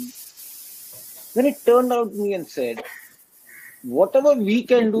problem. Then it turned out to me and said, whatever we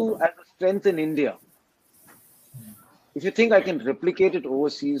can do as a strength in India, if you think I can replicate it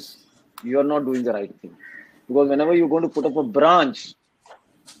overseas, you are not doing the right thing. Because whenever you're going to put up a branch,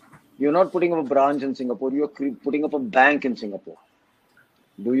 you're not putting up a branch in Singapore, you're putting up a bank in Singapore.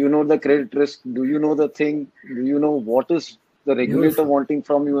 Do you know the credit risk? Do you know the thing? Do you know what is the regulator wanting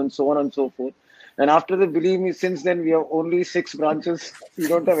from you, and so on and so forth? And after that, believe me, since then, we have only 6 branches. We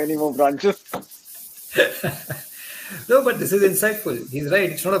don't have any more branches. No, but this is insightful. He's right.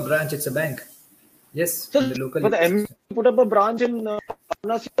 It's not a branch, it's a bank. Yes, So, in the local. but the MNC put up a branch in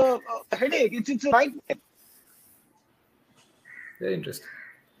Varanasi, a headache. It's a right. Very interesting.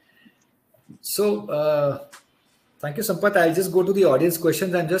 So, thank you, Sampath. I'll just go to the audience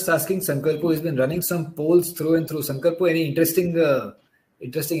questions. I'm just asking Sankalpo, who's been running some polls through and through. Sankalpo, any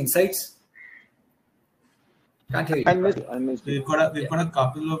interesting insights? Can't hear you. I missed. We've got a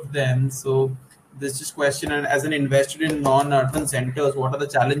couple of them. So this just question, and as an investor in non-urban centers, what are the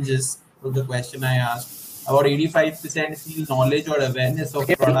challenges? Was the question I asked. About 85% feel knowledge or awareness of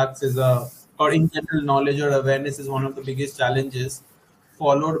products or in general knowledge or awareness is one of the biggest challenges,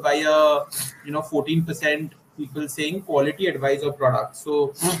 followed by 14% people saying quality advice of products.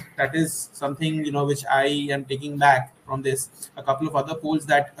 So that is something which I am taking back from this. A couple of other polls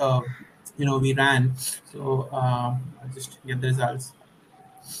that we ran. So I'll just get the results.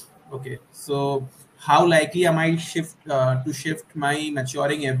 Okay, so how likely am I to shift my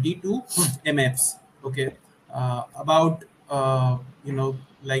maturing FD to MFs? Okay, about about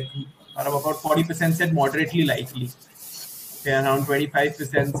 40% said moderately likely. Okay, around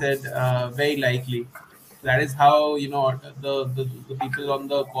 25% said very likely. That is how the people on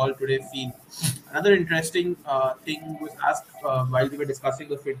the call today feel. Another interesting thing was asked while we were discussing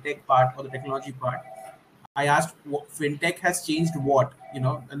the fintech part or the technology part. I asked what fintech has changed what,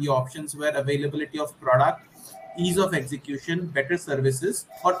 and the options were availability of product, ease of execution, better services,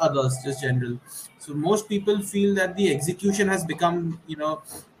 or others, just general. So most people feel that the execution has become,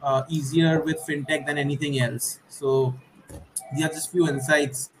 easier with fintech than anything else. So these are just few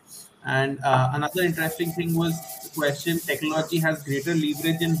insights. And another interesting thing was the question: technology has greater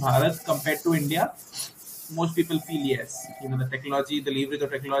leverage in Bharat compared to India. Most people feel yes. The technology, the leverage of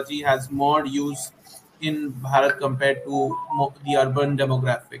technology has more use in Bharat compared to the urban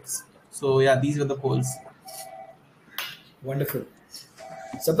demographics. So yeah, these were the polls. Wonderful.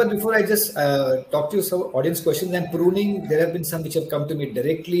 Sampath, before I just talk to you some audience questions, I'm pruning. There have been some which have come to me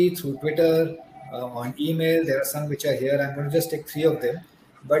directly through Twitter, on email. There are some which are here. I'm going to just take 3 of them.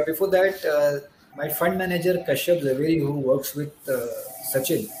 But before that, my fund manager, Kashyap Zaveri, who works with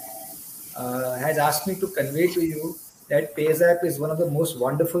Sachin, has asked me to convey to you that PayZapp is one of the most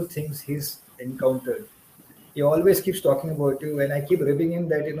wonderful things he's encountered. He always keeps talking about you, and I keep ribbing him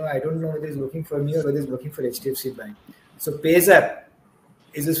that, I don't know whether he's looking for me or whether he's looking for HDFC Bank. So PayZapp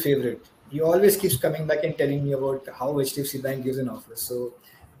is his favorite. He always keeps coming back and telling me about how HDFC Bank gives an offer. So,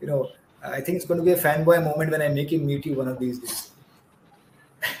 I think it's going to be a fanboy moment when I make him meet you one of these days.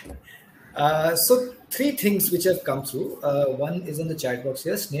 So 3 things which have come through. One is in the chat box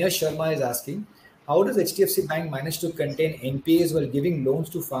here. Sneha Sharma is asking, how does HDFC Bank manage to contain NPAs while giving loans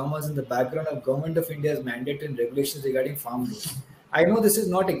to farmers in the background of Government of India's mandate and regulations regarding farm loans? I know this is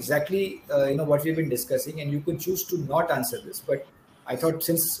not exactly what we've been discussing, and you could choose to not answer this, but I thought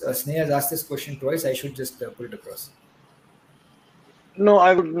since Sneha has asked this question twice, I should just put it across. No,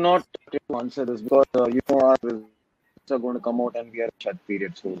 I would not answer this because our results are going to come out and we are in shut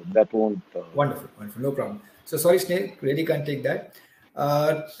period, so that won't. Wonderful, no problem. So sorry, Sneha, really can't take that.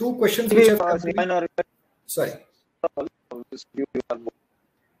 2 questions which have come to me. Sorry.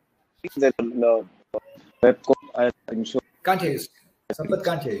 I'm sure. Can't hear you. Sampath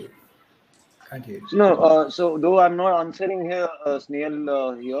can't hear you. Can't hear you. No, so though I'm not answering here,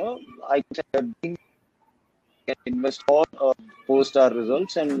 Snail here, I think can invest or post our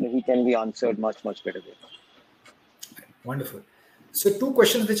results and he can be answered much, much better there. Wonderful. So 2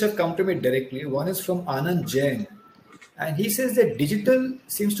 questions which have come to me directly. One is from Anand Jain. And he says that digital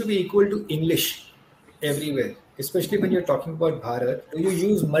seems to be equal to English everywhere, especially when you're talking about Bharat. Do you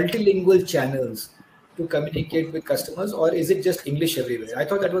use multilingual channels to communicate with customers, or is it just English everywhere? I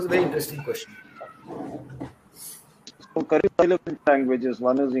thought that was a very interesting question. So current languages,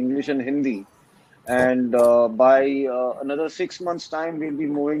 one is English and Hindi. And by another 6 months' time, we'll be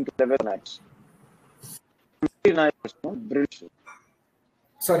moving to 11 apps. Very nice, no? Brilliant.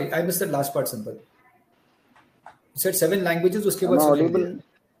 Sorry, I missed that last part, Sampath. You said 7 languages. Uske baad audible?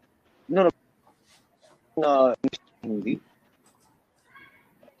 No. Hindi.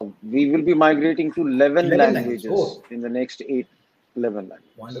 We will be migrating to 11 languages in the next 11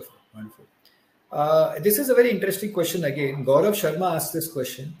 languages. Wonderful. This is a very interesting question again. Gaurav Sharma asked this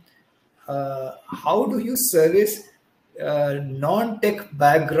question. How do you service non-tech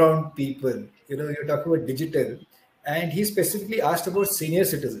background people? You're talking about digital, and he specifically asked about senior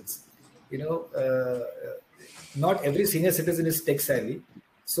citizens. Not every senior citizen is tech savvy.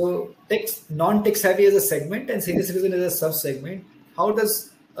 So non-tech savvy is a segment and senior citizen is a sub-segment. How does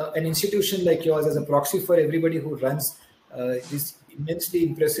an institution like yours, as a proxy for everybody who runs these immensely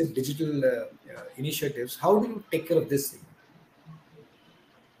impressive digital initiatives, how do you take care of this thing?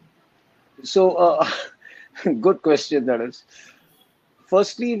 So, good question that is.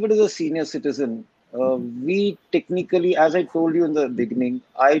 Firstly, if it is a senior citizen, we technically, as I told you in the beginning,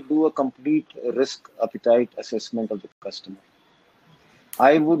 I do a complete risk appetite assessment of the customer.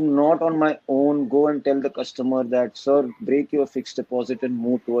 I would not on my own go and tell the customer that, sir, break your fixed deposit and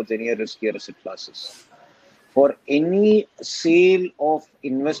move towards any riskier asset classes. For any sale of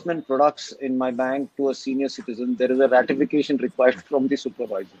investment products in my bank to a senior citizen, there is a ratification required from the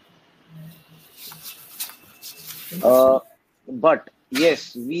supervisor. But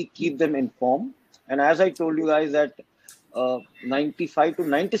yes, we keep them informed. And as I told you guys that 95 to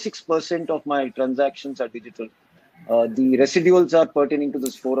 96% of my transactions are digital. The residuals are pertaining to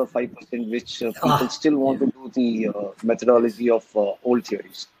this 4 or 5%, which people still want to do the methodology of old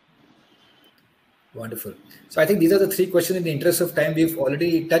theories. Wonderful. So I think these are the 3 questions. In the interest of time, we've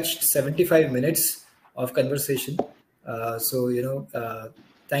already touched 75 minutes of conversation.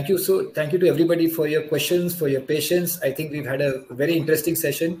 Thank you. So thank you to everybody for your questions, for your patience. I think we've had a very interesting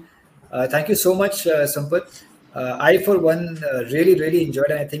session. Thank you so much, Sampath. I, for one, really enjoyed,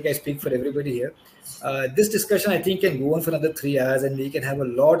 and I think I speak for everybody here. This discussion, I think, can go on for another 3 hours, and we can have a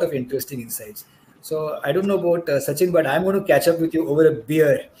lot of interesting insights. So I don't know about Sachin, but I'm going to catch up with you over a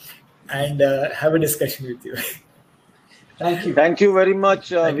beer and have a discussion with you. Thank you. Thank you very much,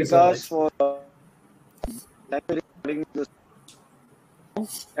 Thank you so Vikas, much. for recording this.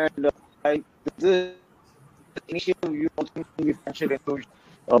 And this initiative you also think we financial inclusion,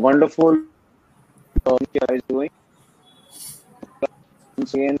 a wonderful you guys doing.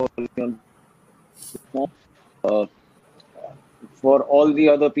 Once again, for all the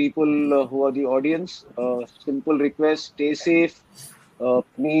other people who are the audience, simple request: stay safe.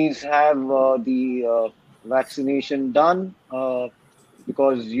 Please have the vaccination done,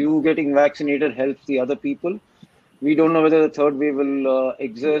 because you getting vaccinated helps the other people. We don't know whether the third wave will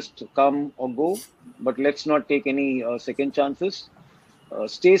exist, come or go, but let's not take any second chances.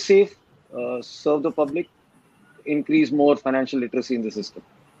 Stay safe, serve the public, increase more financial literacy in the system.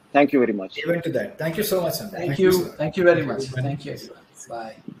 Thank you very much. Even to that. Thank you so much, Sam. Thank you. So much. Thank you very Thank you, much. everybody. Thank you, everyone.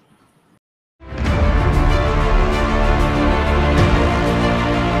 Bye.